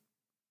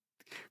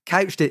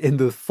 couched it in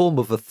the form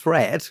of a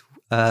threat,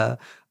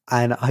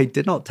 and I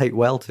did not take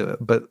well to it.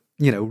 But,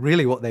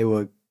 really what they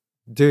were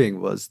doing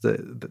was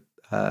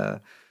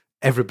that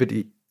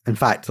everybody, in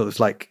fact, it was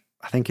like,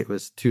 I think it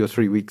was 2 or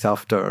 3 weeks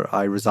after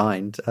I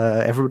resigned,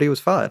 everybody was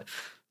fired.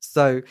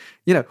 So,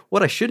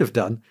 what I should have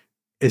done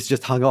is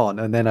just hung on,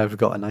 and then I've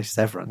got a nice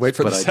severance. Wait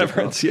for the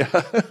severance,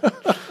 yeah.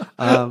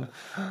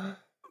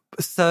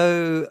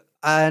 So,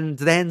 and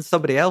then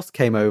somebody else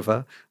came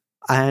over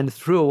and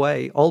threw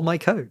away all my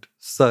code.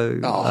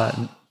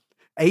 So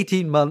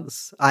 18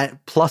 months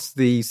plus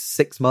the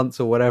 6 months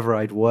or whatever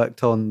I'd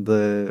worked on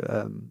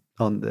the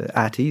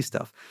AT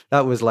stuff.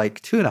 That was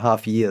like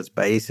 2.5 years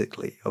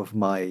basically of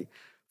my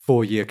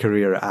 4-year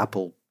career at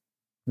Apple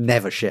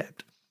never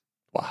shipped.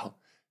 Wow.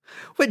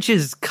 Which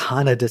is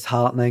kind of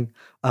disheartening.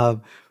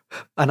 And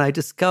I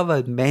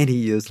discovered many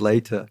years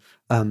later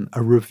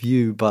a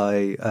review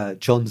by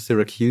John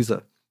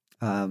Siracusa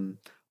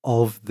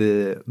of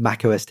the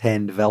macOS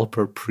 10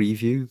 developer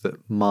preview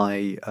that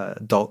my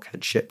dock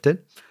had shipped in.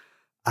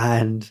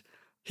 And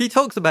he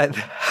talks about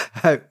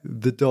how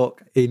the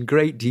dock in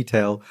great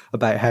detail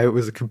about how it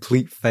was a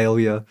complete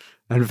failure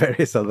and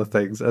various other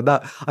things. And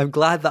that I'm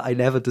glad that I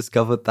never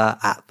discovered that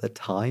at the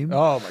time.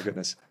 Oh my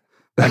goodness.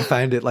 I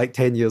found it like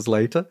 10 years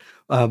later.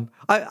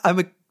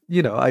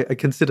 I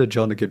consider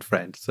John a good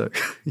friend. So,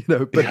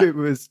 but It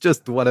was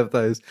just one of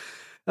those,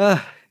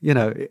 I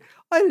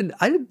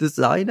didn't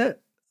design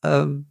it.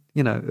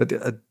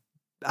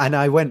 And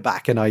I went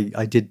back and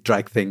I did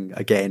drag thing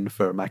again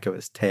for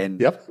macOS 10.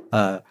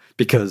 Yep.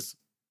 Because,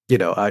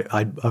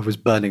 I was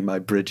burning my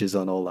bridges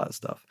on all that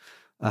stuff.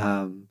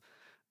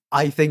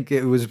 I think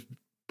it was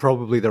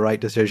probably the right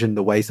decision.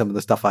 The way some of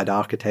the stuff I'd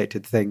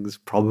architected things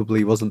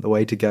probably wasn't the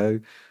way to go.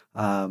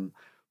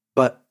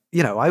 But,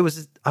 I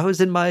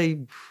was in my,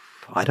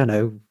 I don't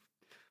know,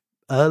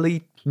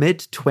 early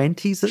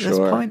mid-20s at this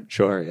point.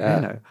 Sure,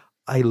 yeah.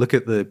 I look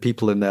at the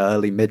people in their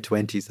early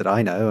mid-20s that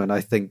I know, and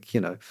I think,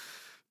 you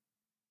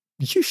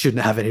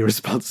shouldn't have any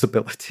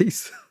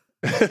responsibilities.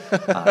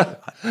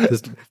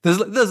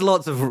 There's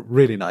lots of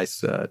really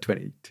nice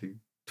 20 to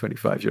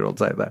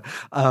 25-year-olds out there.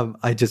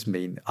 I just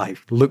mean, I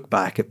look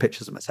back at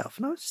pictures of myself,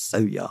 and I was so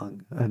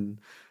young, and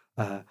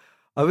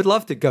I would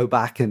love to go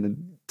back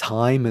in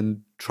time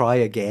and try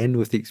again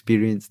with the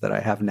experience that I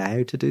have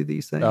now to do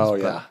these things. Oh,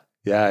 yeah.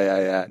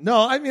 Yeah.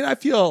 No, I mean, I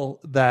feel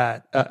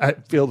that I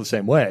feel the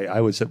same way.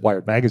 I was at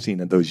Wired Magazine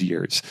in those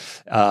years,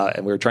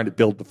 and we were trying to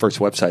build the first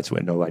websites. We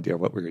had no idea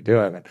what we were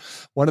doing. And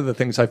one of the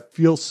things I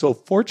feel so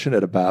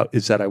fortunate about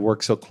is that I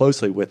work so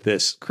closely with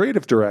this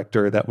creative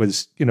director that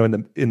was, in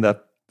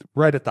the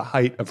right at the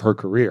height of her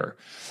career,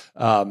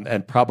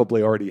 and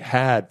probably already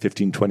had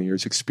 15, 20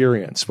 years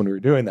experience when we were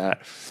doing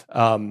that.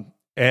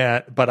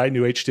 But I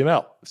knew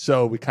HTML.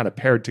 So we kind of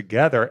paired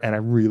together, and I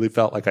really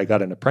felt like I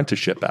got an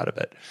apprenticeship out of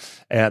it.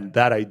 And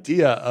that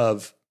idea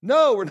of,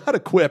 no, we're not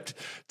equipped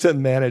to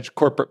manage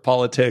corporate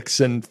politics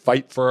and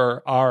fight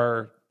for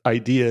our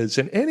ideas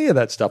and any of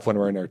that stuff when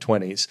we're in our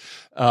 20s,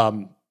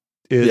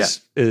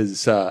 is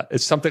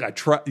something I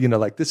try,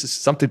 this is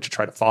something to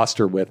try to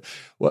foster with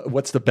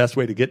what's the best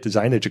way to get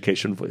design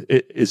education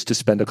is to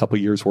spend a couple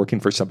of years working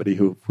for somebody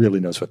who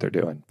really knows what they're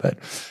doing. But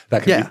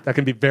that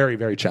can be very,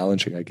 very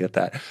challenging. I get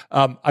that.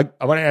 I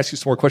want to ask you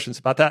some more questions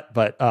about that,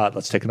 but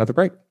let's take another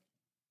break.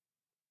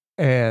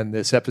 And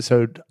this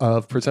episode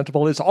of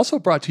Presentable is also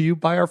brought to you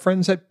by our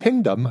friends at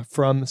Pingdom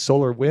from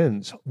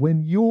SolarWinds.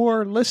 When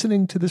you're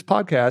listening to this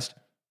podcast,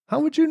 how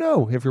would you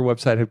know if your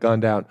website had gone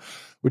down?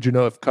 Would you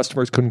know if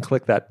customers couldn't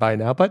click that Buy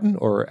Now button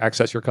or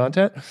access your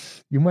content?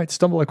 You might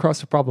stumble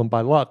across a problem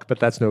by luck, but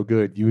that's no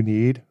good. You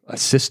need a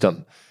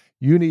system.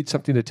 You need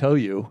something to tell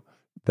you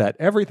that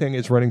everything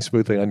is running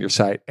smoothly on your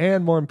site,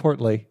 and more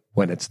importantly,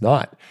 when it's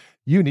not.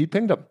 You need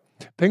Pingdom.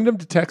 Pingdom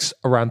detects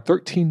around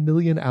 13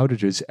 million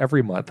outages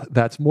every month.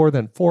 That's more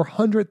than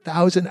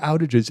 400,000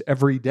 outages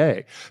every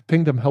day.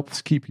 Pingdom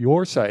helps keep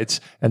your sites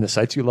and the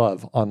sites you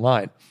love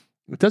online.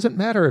 It doesn't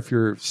matter if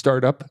you're a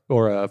startup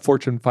or a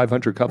Fortune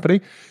 500 company.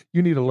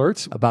 You need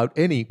alerts about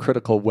any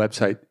critical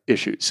website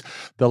issues.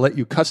 They'll let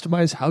you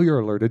customize how you're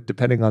alerted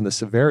depending on the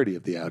severity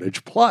of the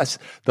outage. Plus,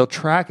 they'll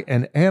track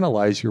and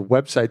analyze your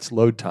website's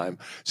load time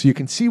so you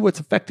can see what's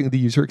affecting the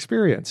user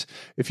experience.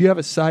 If you have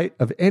a site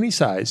of any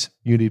size,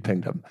 you need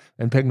Pingdom.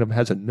 And Pingdom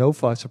has a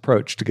no-fuss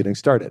approach to getting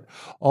started.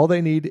 All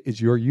they need is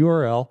your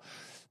URL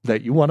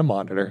that you want to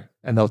monitor,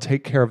 and they'll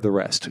take care of the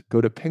rest.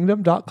 Go to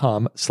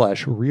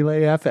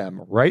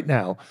pingdom.com/relayfm right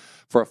now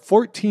for a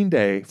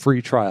 14-day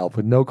free trial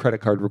with no credit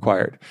card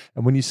required.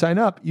 And when you sign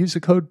up, use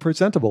the code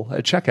presentable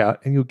at checkout,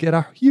 and you'll get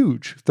a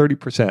huge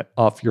 30%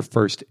 off your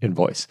first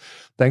invoice.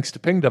 Thanks to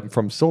Pingdom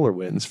from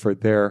SolarWinds for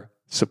their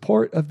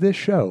support of this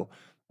show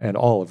and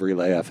all of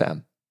Relay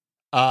FM.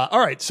 All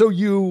right, so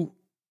you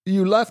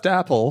left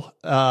Apple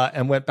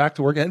and went back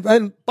to work.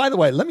 And by the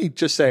way, let me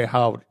just say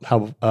how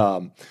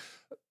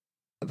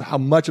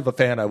much of a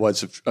fan I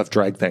was of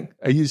DragThing.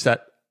 I use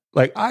that.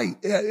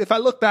 If I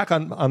look back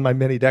on my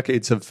many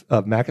decades of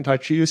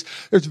Macintosh use,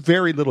 there's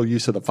very little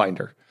use of the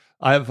Finder.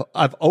 I've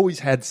always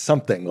had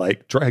something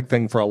like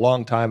DragThing for a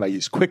long time. I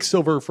used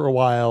Quicksilver for a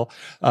while.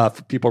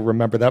 People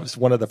remember that was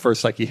one of the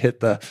first, you hit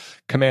the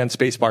command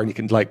spacebar and you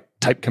can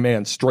type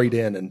commands straight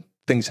in and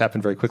things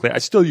happen very quickly. I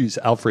still use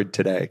Alfred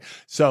today.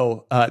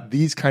 So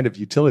these kind of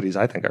utilities,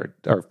 I think,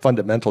 are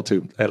fundamental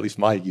to at least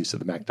my use of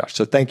the Macintosh.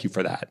 So thank you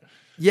for that.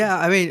 Yeah,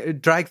 I mean,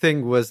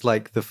 DragThing was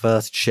the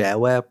first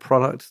shareware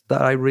product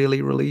that I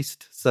really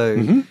released.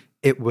 So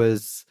it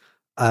was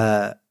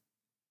it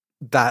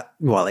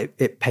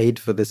paid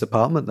for this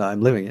apartment that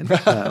I'm living in,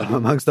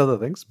 amongst other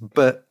things.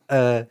 But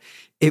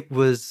it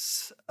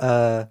was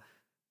a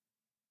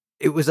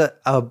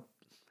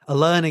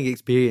learning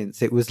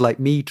experience. It was like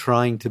me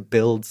trying to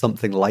build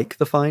something like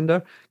the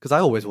Finder, because I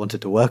always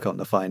wanted to work on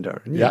the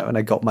Finder, and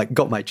I got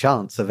my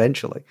chance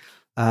eventually.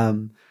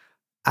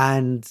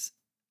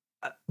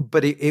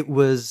 But it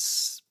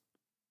was,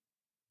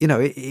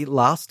 it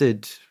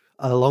lasted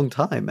a long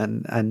time,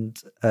 and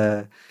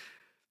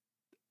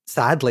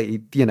sadly,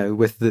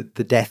 with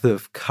the death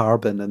of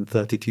Carbon and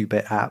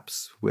 32-bit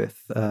apps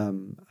with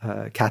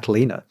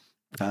Catalina,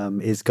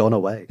 is gone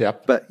away.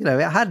 Yep. But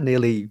it had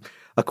nearly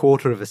a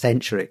quarter of a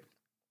century,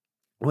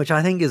 which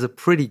I think is a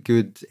pretty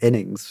good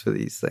innings for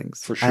these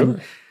things. For sure.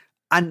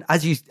 And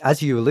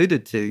as you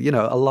alluded to,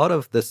 a lot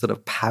of the sort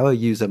of power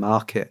user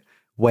market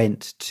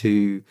went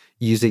to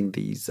using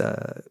these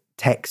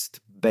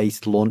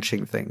text-based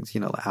launching things,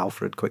 like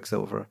Alfred,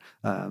 Quicksilver,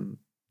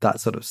 that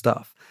sort of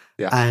stuff.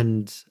 Yeah.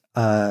 And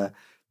the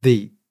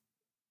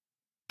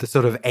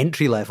sort of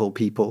entry-level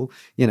people,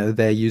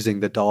 they're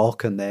using the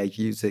dock and they're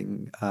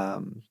using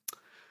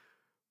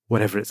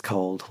whatever it's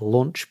called,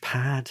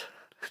 Launchpad.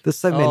 There's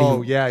so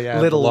many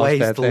little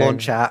ways to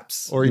launch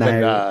apps. Or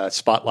even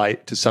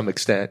Spotlight to some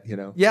extent,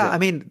 Yeah, I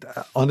mean,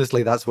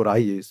 honestly, that's what I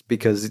use,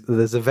 because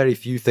there's a very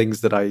few things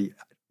that I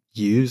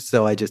use.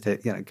 So I just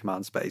hit,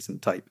 command space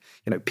and type,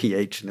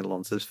 PH, and it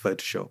launches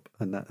Photoshop,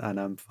 and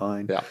I'm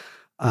fine. Yeah.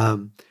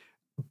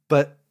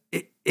 But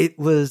it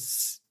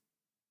was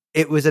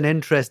an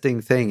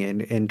interesting thing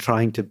in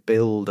trying to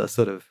build a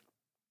sort of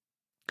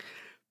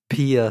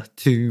peer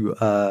to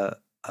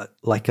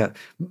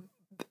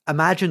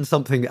imagine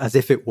something as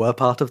if it were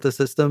part of the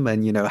system,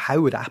 and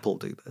how would Apple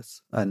do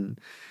this? And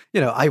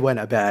I went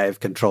a bit out of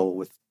control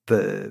with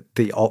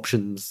the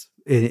options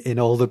in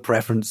all the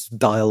preference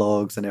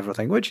dialogues and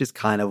everything, which is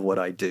kind of what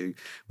I do,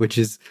 which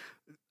is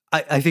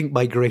I think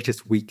my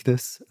greatest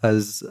weakness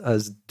as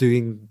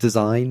doing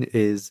design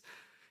is,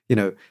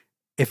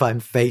 if I'm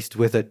faced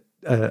with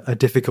a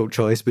difficult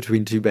choice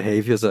between two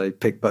behaviors, I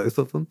pick both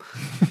of them.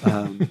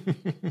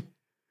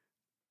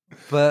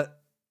 But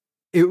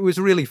it was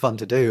really fun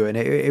to do, and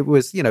it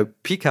was,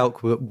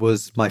 PCalc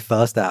was my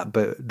first app,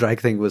 but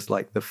DragThing was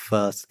the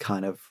first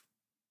kind of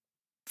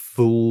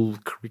full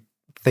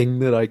thing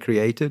that I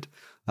created.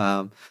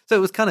 So it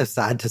was kind of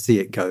sad to see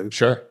it go.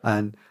 Sure.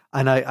 And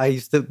I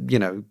used to,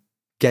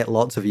 get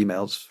lots of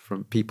emails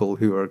from people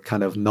who are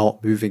kind of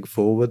not moving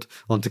forward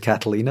onto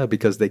Catalina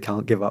because they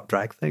can't give up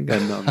DragThing.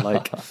 And I'm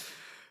like,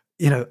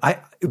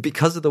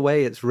 because of the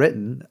way it's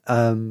written,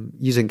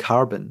 using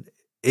Carbon,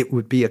 it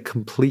would be a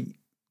complete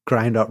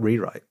ground up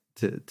rewrite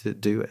to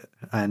do it.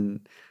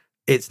 And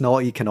it's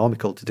not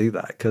economical to do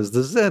that, because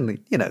there's certainly,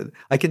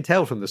 I can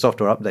tell from the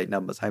software update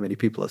numbers how many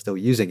people are still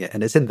using it,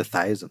 and it's in the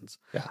thousands.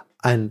 Yeah.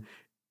 And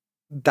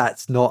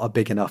that's not a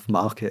big enough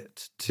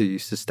market to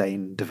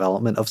sustain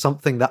development of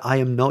something that I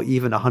am not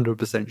even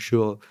 100%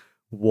 sure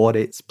what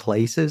its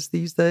place is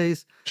these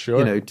days.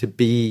 Sure. To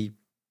be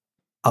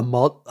a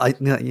mod,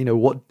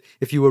 what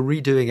if you were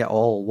redoing it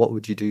all? What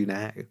would you do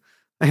now?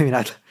 I mean,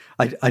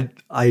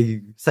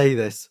 I say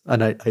this,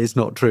 and it's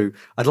not true.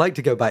 I'd like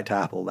to go back to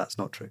Apple. That's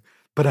not true.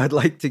 But I'd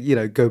like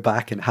to, go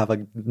back and have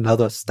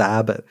another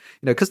stab at,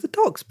 because the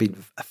dock's been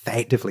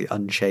effectively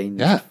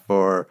unchanged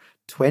for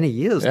 20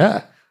 years.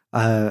 Yeah.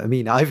 I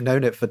mean, I've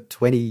known it for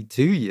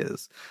 22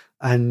 years,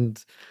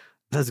 and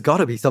there's got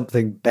to be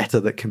something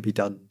better that can be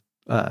done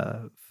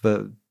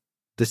for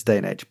this day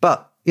and age.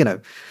 But,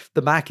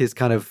 the Mac is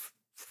kind of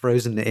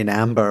frozen in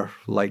amber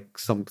like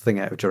something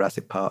out of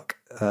Jurassic Park.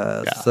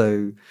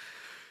 So,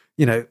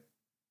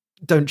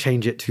 don't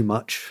change it too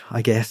much,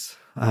 I guess.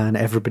 And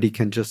everybody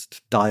can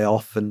just die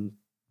off and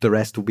the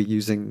rest will be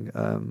using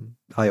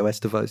iOS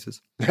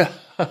devices.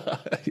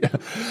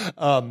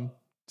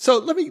 So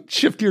let me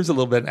shift gears a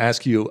little bit and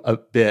ask you a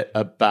bit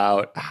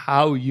about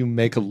how you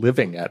make a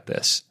living at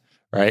this,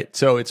 right?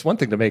 So it's one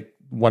thing to make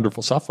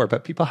wonderful software,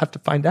 but people have to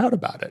find out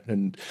about it.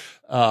 And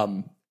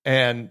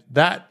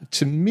that,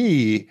 to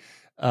me,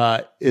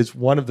 is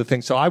one of the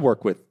things. So I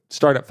work with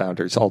startup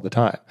founders all the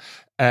time.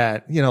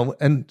 And,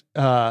 and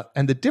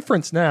the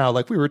difference now,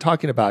 like we were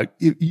talking about,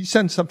 you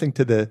send something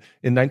in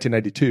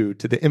 1992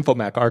 to the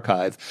InfoMac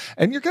archive,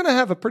 and you're going to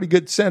have a pretty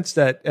good sense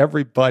that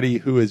everybody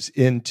who is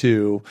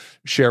into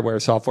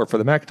shareware software for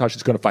the Macintosh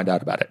is going to find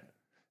out about it.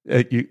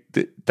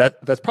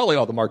 That's probably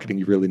all the marketing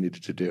you really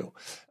needed to do.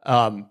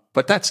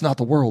 But that's not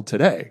the world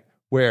today,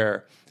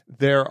 where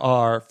there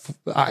are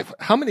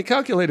how many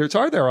calculators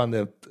are there on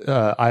the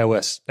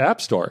iOS App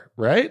Store,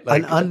 right?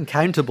 Like, an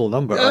uncountable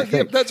number. I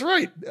think. Yeah, that's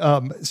right.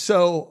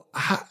 So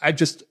I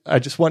just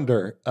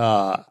wonder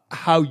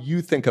how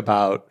you think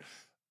about,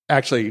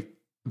 actually,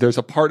 there's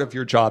a part of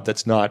your job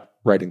that's not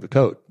writing the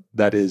code.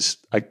 That is,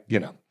 I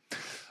got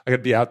to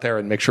be out there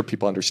and make sure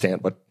people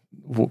understand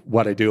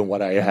what I do and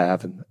what I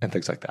have and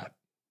things like that.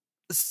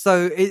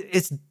 So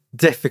it's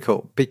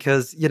difficult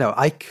because,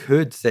 I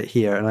could sit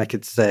here and I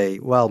could say,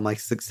 well, my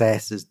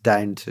success is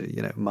down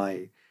to,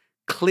 my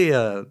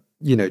clear,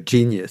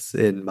 genius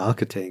in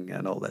marketing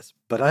and all this.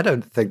 But I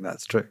don't think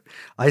that's true.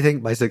 I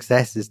think my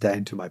success is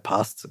down to my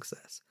past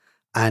success.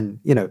 And,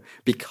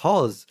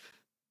 because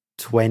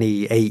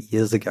 28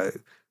 years ago,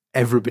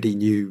 everybody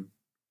knew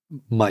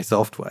my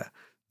software.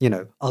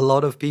 A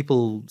lot of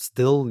people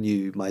still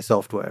knew my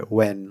software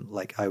when,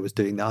 like, I was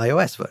doing the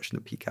iOS version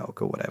of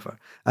PCalc or whatever.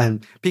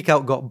 And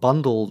PCalc got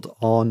bundled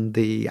on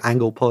the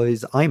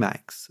Anglepoise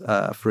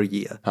iMacs for a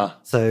year. Huh.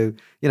 So,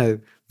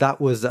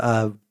 that was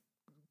a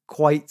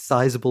quite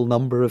sizable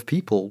number of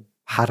people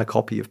had a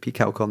copy of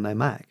PCalc on their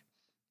Mac.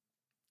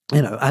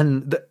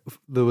 And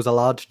there was a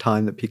large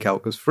time that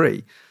PCalc was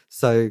free.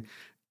 So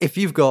if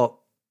you've got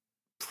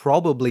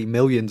probably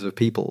millions of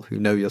people who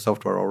know your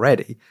software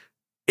already,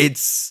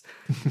 it's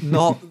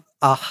not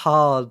a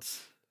hard.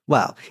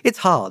 Well, it's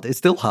hard. It's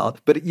still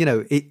hard, but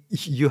you're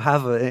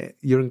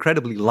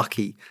incredibly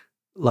lucky.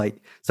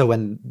 Like, so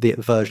when the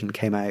version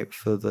came out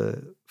for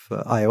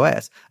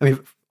iOS, I mean,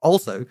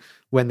 also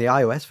when the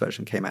iOS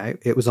version came out,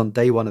 it was on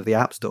day one of the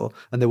App Store,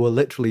 and there were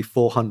literally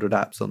 400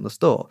 apps on the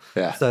store.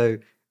 Yeah. So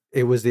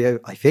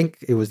I think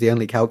it was the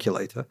only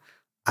calculator,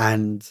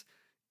 and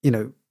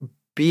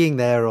being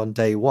there on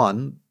day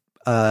one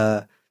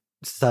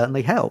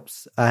certainly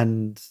helps.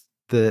 And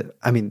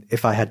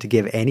if I had to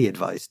give any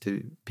advice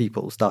to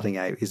people starting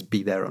out, is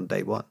be there on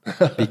day one.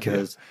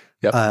 Because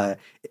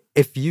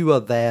if you are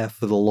there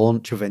for the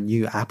launch of a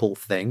new Apple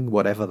thing,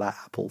 whatever that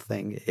Apple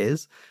thing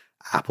is,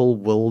 Apple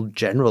will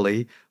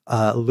generally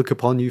look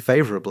upon you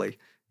favorably,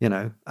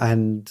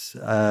 and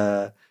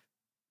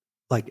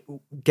like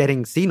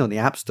getting seen on the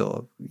App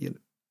Store,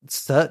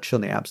 search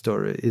on the App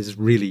Store is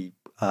really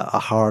a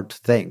hard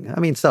thing. I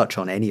mean, search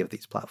on any of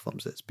these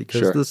platforms is,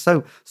 because there's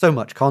so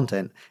much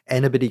content.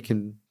 Anybody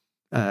can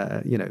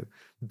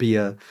be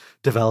a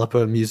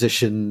developer,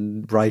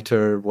 musician,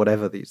 writer,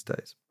 whatever these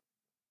days.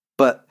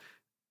 But,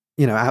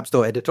 App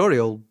Store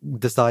editorial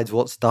decides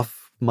what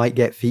stuff might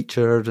get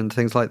featured and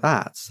things like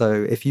that. So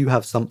if you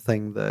have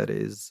something that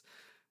is,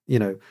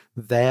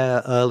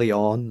 there early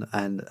on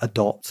and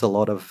adopts a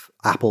lot of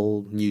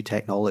Apple new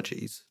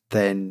technologies,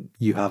 then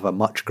you have a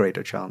much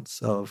greater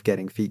chance of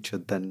getting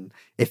featured than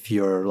if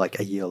you're like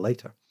a year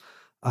later.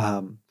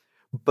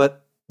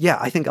 But yeah,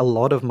 I think a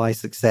lot of my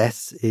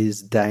success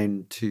is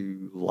down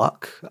to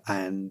luck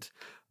and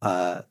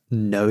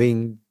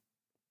knowing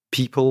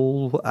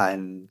people.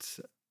 And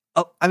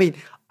I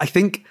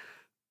think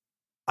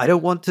I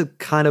don't want to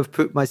kind of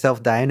put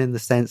myself down in the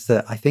sense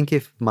that I think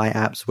if my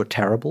apps were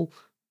terrible,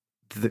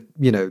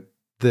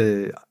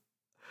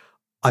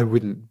 I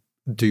wouldn't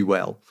do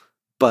well.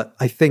 But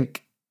I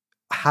think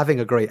having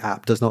a great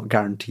app does not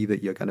guarantee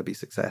that you're going to be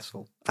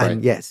successful. Right.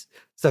 And yes,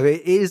 so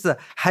it is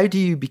how do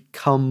you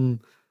become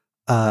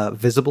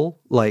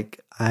visible?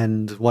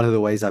 And one of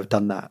the ways I've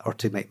done that, or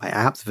to make my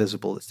apps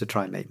visible, is to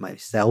try and make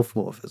myself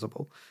more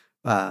visible.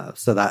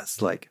 So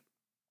that's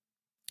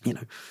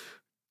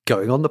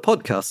going on the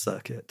podcast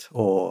circuit,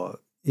 or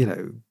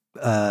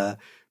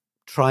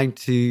trying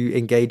to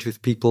engage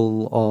with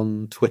people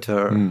on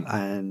Twitter,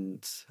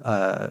 and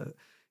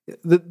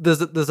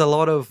there's a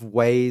lot of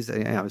ways.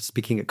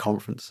 Speaking at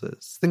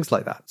conferences, things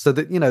like that. So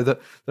that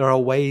that there are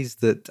ways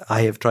that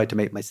I have tried to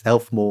make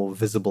myself more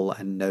visible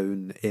and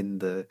known in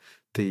the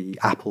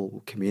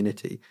Apple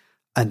community,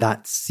 and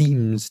that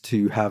seems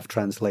to have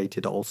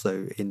translated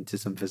also into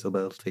some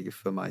visibility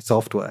for my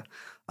software.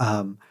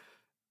 And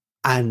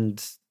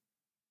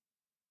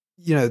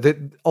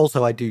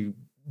also I do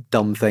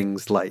dumb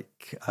things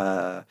like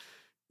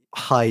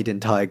hide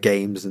entire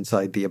games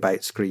inside the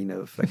about screen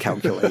of a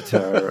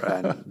calculator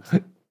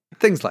and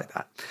things like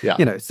that.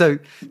 Yeah. So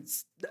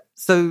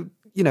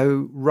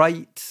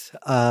write.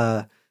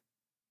 I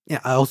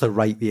also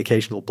write the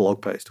occasional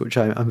blog post, which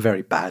I'm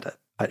very bad at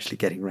actually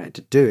getting around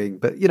to doing.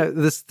 But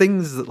there's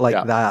things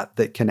like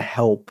that can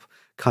help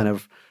kind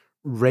of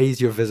raise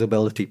your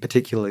visibility,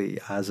 particularly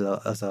as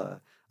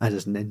an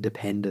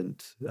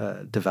independent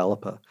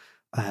developer,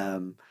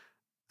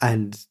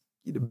 and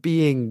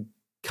being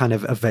kind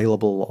of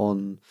available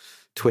on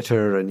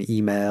Twitter and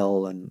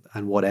email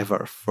and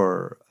whatever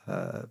for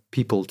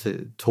people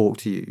to talk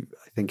to you,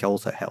 I think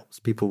also helps.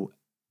 People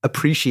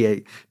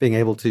appreciate being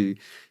able to,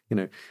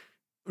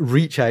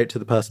 reach out to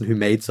the person who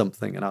made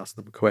something and ask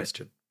them a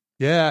question.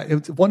 Yeah,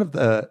 it's one of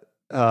the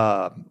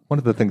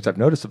things I've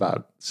noticed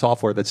about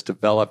software that's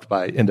developed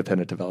by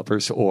independent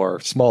developers or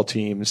small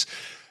teams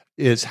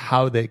is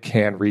how they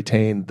can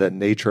retain the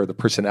nature of the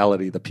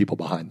personality of the people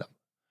behind them.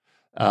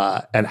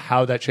 And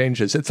how that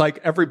changes. It's like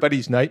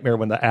everybody's nightmare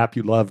when the app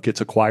you love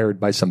gets acquired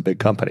by some big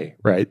company,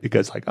 right?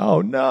 Because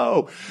oh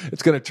no,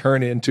 it's going to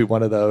turn into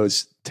one of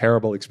those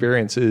terrible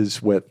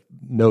experiences with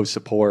no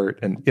support.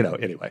 And,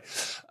 anyway.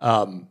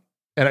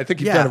 And I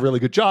think you've done a really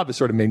good job of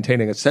sort of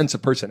maintaining a sense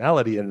of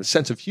personality and a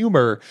sense of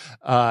humor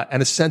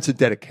and a sense of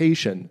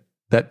dedication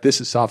that this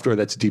is software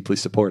that's deeply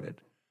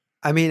supported.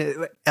 I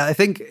mean, I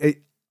think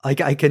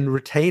I can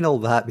retain all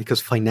that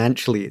because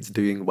financially it's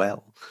doing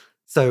well.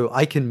 So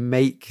I can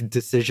make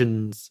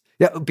decisions,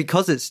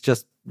 because it's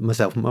just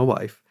myself and my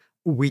wife.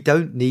 We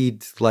don't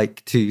need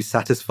to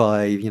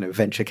satisfy,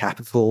 venture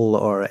capital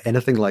or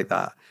anything like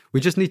that. We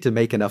just need to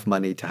make enough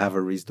money to have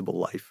a reasonable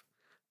life.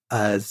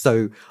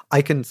 So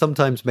I can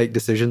sometimes make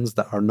decisions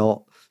that are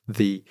not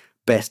the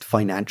best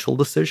financial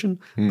decision,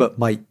 but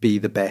might be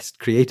the best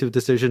creative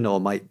decision or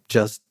might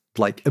just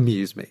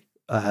amuse me.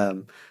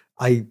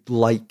 I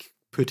like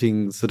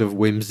putting sort of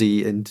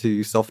whimsy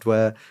into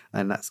software,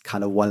 and that's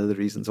kind of one of the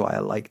reasons why I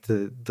liked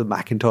the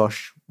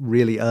Macintosh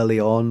really early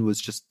on, was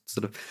just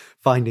sort of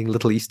finding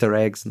little Easter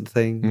eggs and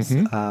things.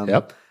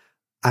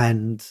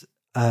 And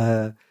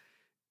so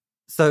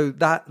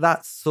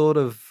that sort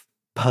of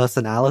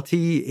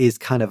personality is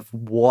kind of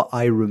what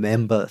I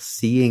remember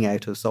seeing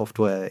out of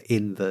software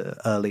in the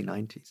early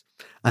 90s,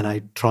 and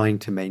I'm trying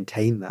to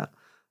maintain that.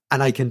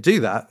 And I can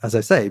do that, as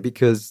I say,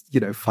 because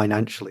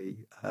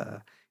financially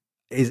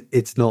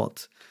it's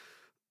not,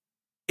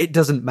 it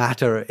doesn't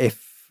matter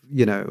if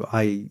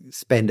I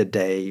spend a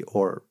day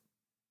or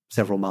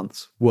several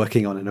months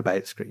working on an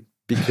about screen,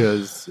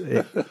 because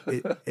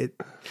it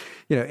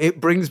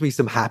brings me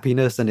some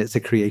happiness and it's a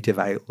creative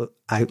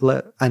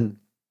outlet. And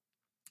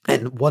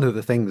one of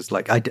the things,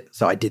 I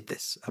did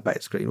this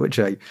about screen, which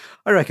I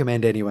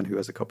recommend anyone who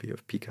has a copy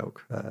of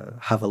Peacock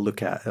have a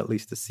look at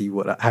least to see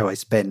how I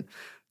spent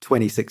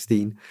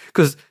 2016,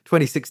 because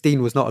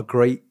 2016 was not a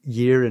great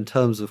year in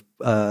terms of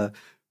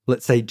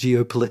let's say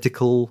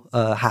geopolitical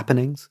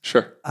happenings.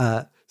 Sure.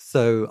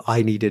 So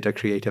I needed a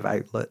creative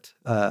outlet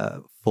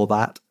for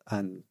that,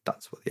 and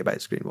that's what the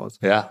about screen was.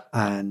 Yeah.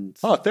 And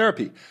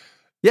therapy.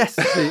 Yes,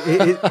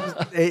 it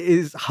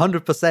is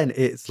 100%.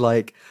 It's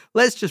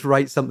let's just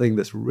write something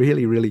that's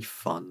really, really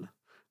fun.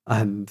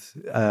 And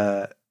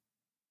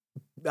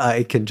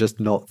I can just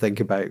not think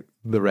about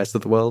the rest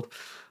of the world.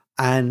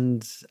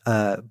 And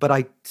but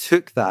I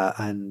took that,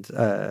 and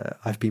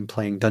I've been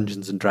playing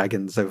Dungeons and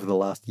Dragons over the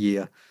last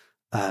year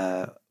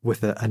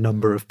with a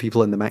number of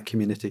people in the Mac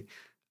community.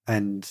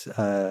 And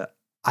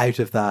out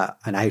of that,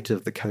 and out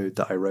of the code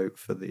that I wrote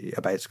for the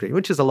about screen,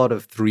 which is a lot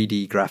of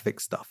 3D graphic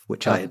stuff,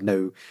 which I had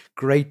no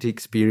great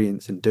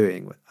experience in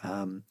doing.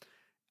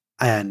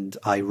 And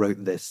I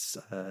wrote this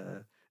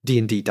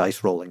D&D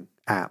dice rolling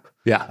app.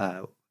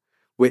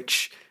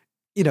 Which,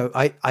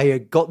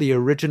 I got the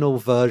original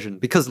version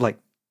because,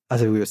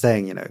 as we were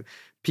saying,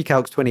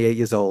 Peacock's 28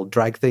 years old,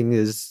 Drag Thing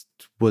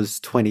was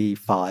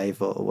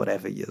 25 or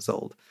whatever years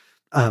old.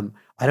 I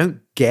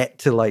don't get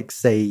to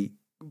say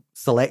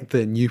select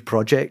the new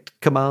project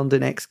command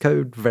in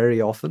Xcode very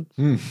often.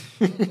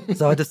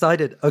 So I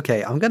decided,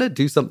 okay, I'm going to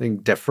do something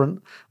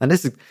different. And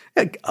this is,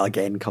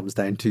 again, comes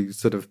down to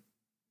sort of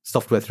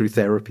software through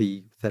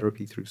therapy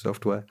through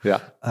software.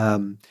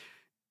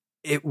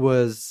 It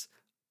was,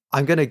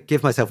 I'm going to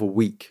give myself a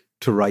week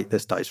to write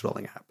this dice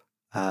rolling app,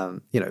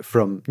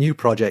 from new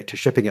project to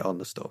shipping it on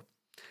the store.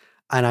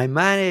 And I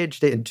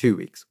managed it in 2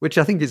 weeks, which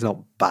I think is not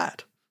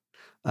bad.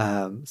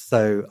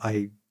 So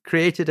I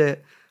created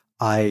it.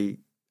 I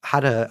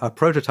had a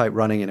prototype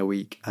running in a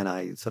week, and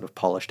I sort of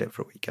polished it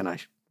for a week, and I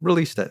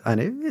released it, and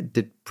it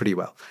did pretty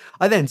well.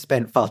 I then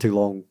spent far too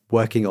long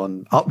working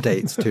on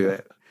updates to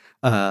it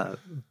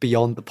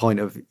beyond the point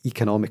of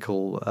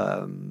economical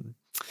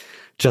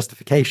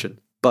justification.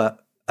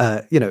 But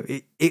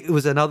it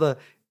was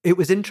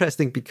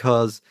interesting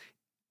because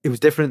it was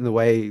different in the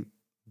way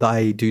that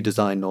I do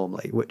design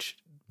normally, which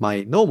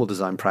my normal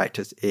design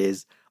practice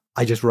is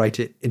I just write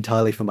it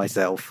entirely for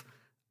myself.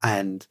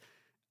 And,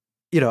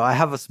 I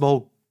have a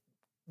small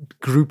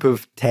group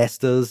of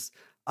testers,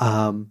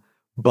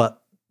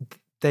 but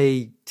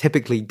they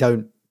typically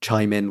don't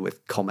chime in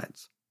with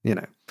comments,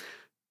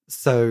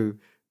 So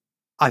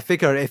I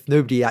figure if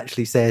nobody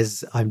actually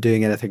says I'm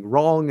doing anything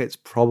wrong, it's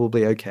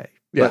probably okay.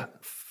 Yeah.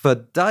 But for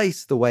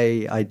DICE, the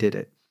way I did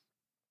it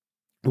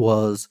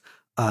was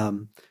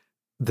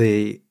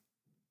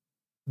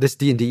this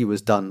D&D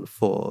was done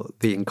for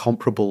the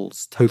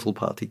Incomparables Total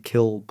Party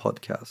Kill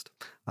podcast,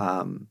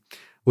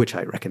 which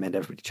I recommend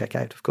everybody check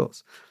out, of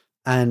course.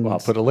 And I'll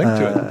put a link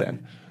to it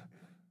then.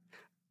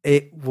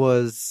 It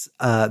was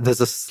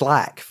there's a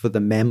Slack for the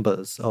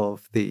members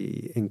of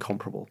the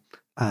Incomparable,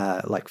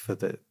 like for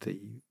the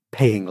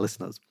paying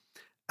listeners,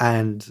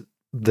 and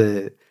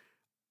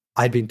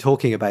I'd been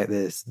talking about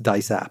this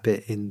DICE app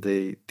in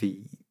the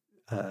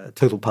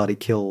Total Party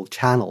Kill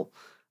channel,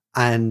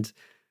 and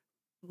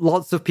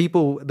lots of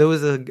people, there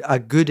was a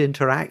good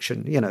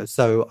interaction,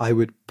 so I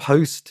would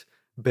post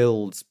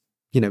builds,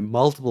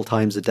 multiple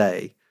times a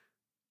day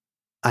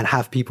and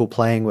have people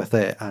playing with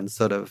it and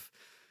sort of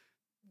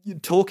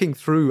talking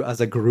through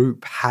as a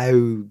group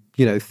how,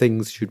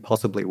 things should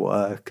possibly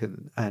work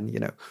and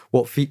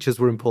what features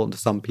were important to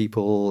some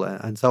people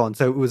and so on.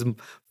 So it was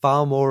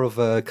far more of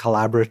a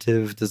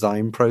collaborative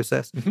design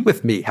process,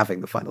 with me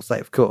having the final say,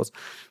 of course.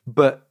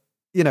 But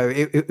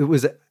it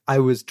was, I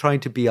was trying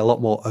to be a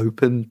lot more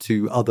open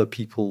to other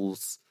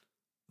people's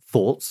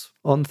thoughts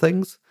on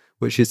things,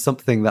 which is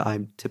something that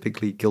I'm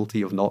typically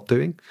guilty of not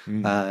doing,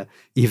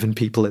 even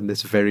people in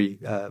this very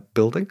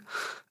building.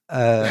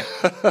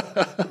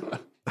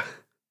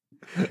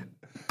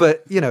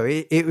 But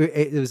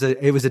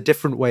it was a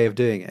different way of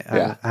doing it,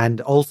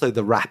 and also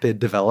the rapid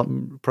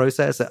development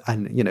process,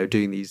 and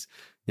doing these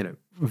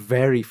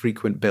very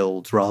frequent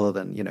builds rather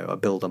than a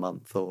build a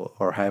month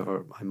or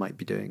however I might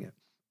be doing it.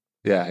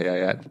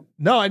 Yeah.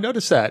 No, I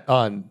noticed that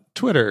on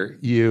Twitter,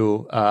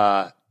 you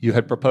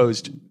had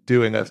proposed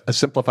doing a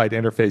simplified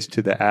interface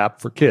to the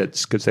app for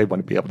kids because they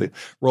want to be able to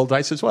roll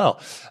dice as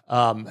well.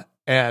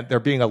 And there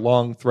being a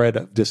long thread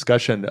of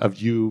discussion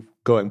of you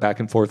going back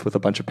and forth with a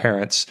bunch of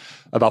parents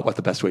about what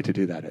the best way to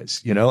do that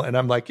is, And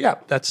I'm like, yeah,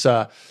 that's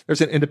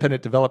there's an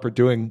independent developer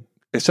doing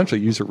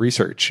essentially user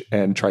research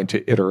and trying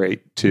to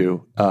iterate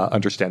to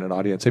understand an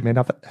audience they may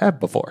not have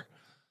before.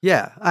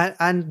 Yeah,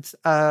 and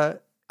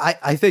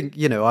I think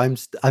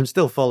I'm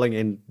still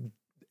falling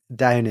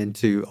down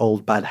into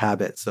old bad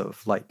habits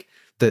of like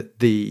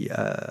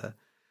the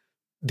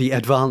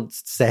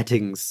advanced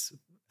settings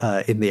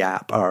in the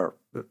app are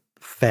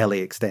fairly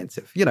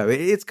extensive.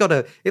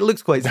 It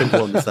looks quite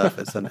simple on the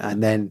surface,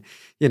 and then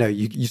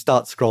you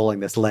start scrolling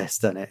this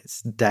list and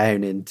it's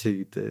down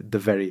into the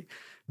very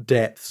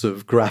depths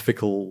of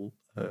graphical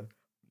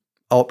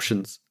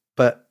options.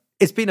 But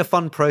it's been a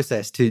fun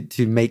process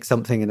to make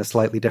something in a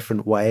slightly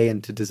different way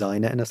and to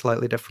design it in a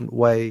slightly different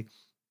way.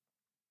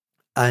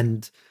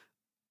 And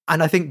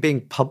I think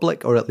being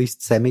public, or at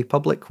least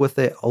semi-public with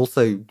it,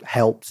 also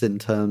helps in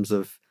terms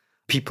of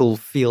people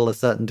feel a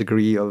certain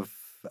degree of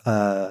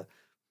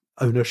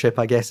ownership,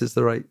 I guess is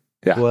the right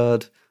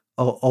word,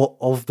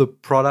 of the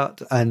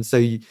product. And so,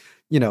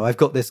 I've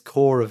got this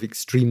core of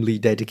extremely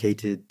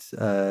dedicated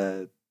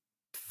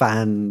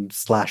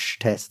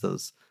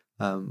fan/testers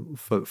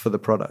for the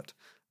product.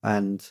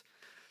 And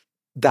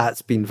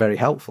that's been very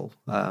helpful.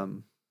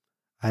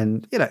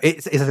 And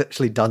it's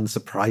actually done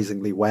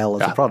surprisingly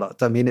well as a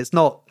product. I mean, it's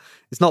not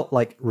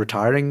like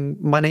retiring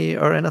money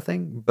or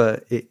anything,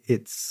 but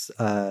it's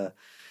it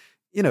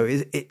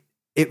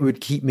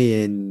would keep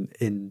me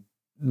in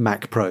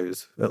Mac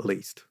Pros at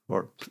least,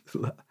 or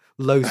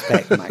low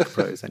spec Mac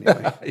Pros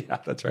anyway. Yeah,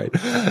 that's right.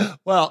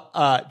 Well,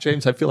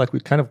 James, I feel like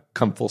we've kind of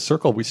come full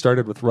circle. We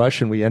started with Rush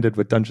and we ended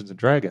with Dungeons and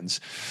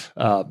Dragons.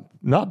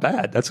 Not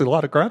bad. That's a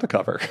lot of ground to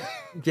cover.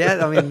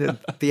 Yeah, I mean,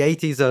 the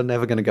 80s are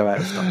never going to go out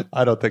of style.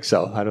 I don't think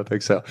so.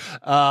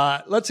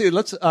 Let's see.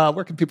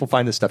 Where can people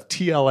find this stuff?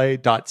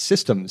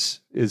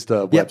 TLA.systems is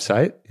the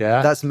website.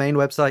 Yeah. That's the main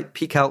website,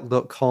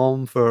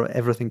 pcalc.com for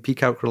everything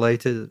pcalc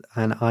related.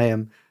 And I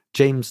am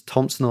James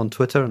Thompson on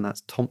Twitter, and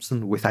that's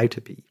Thompson without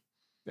a P.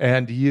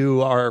 And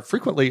you are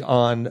frequently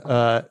on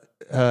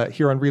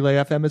here on Relay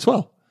FM as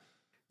well.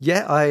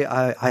 Yeah,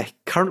 I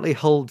currently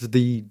hold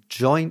the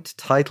joint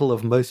title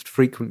of most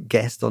frequent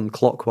guest on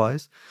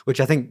Clockwise, which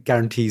I think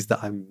guarantees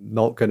that I'm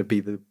not going to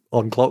be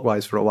on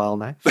Clockwise for a while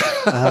now.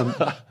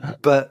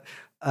 But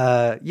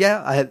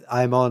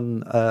I'm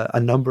on a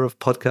number of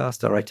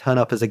podcasts, or I turn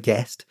up as a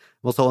guest.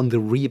 I'm also on The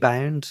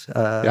Rebound,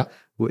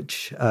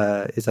 which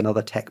is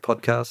another tech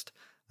podcast,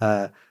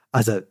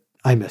 as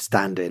I'm a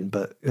stand-in,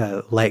 but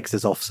Lex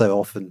is off so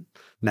often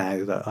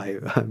now that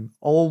I'm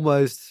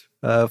almost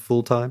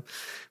full-time.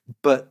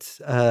 But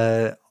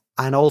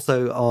and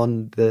also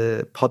on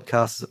the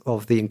podcasts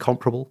of The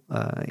Incomparable,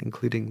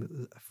 including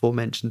the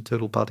aforementioned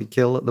Total Party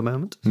Kill at the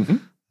moment.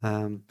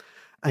 And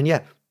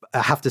yeah, I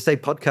have to say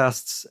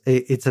podcasts,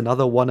 it's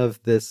another one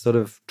of this sort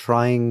of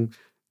trying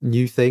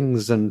new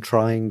things and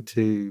trying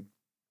to,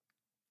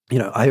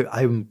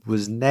 I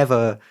was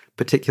never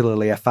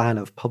particularly a fan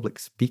of public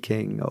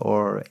speaking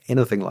or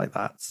anything like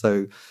that.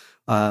 So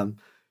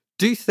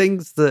do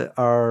things that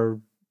are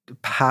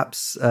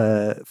perhaps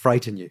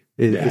frighten you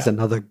is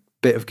another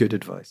bit of good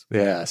advice.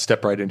 Yeah,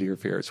 step right into your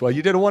fears. Well,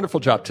 you did a wonderful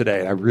job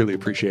today, and I really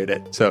appreciate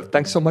it. So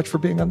thanks so much for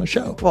being on the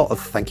show. Well,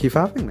 thank you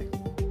for having me.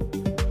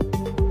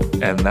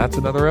 And that's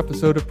another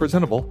episode of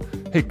Presentable.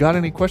 Hey, got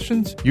any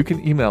questions? You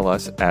can email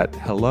us at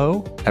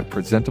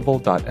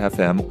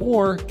hello@presentable.fm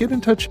or get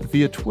in touch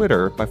via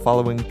Twitter by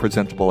following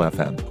Presentable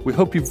FM. We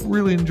hope you've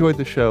really enjoyed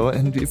the show,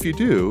 and if you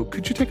do,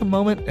 could you take a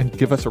moment and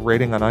give us a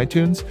rating on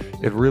iTunes?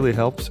 It really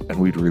helps, and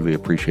we'd really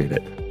appreciate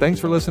it. Thanks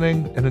for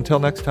listening, and until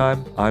next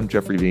time, I'm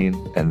Jeffrey Bean,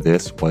 and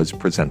this was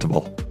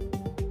Presentable.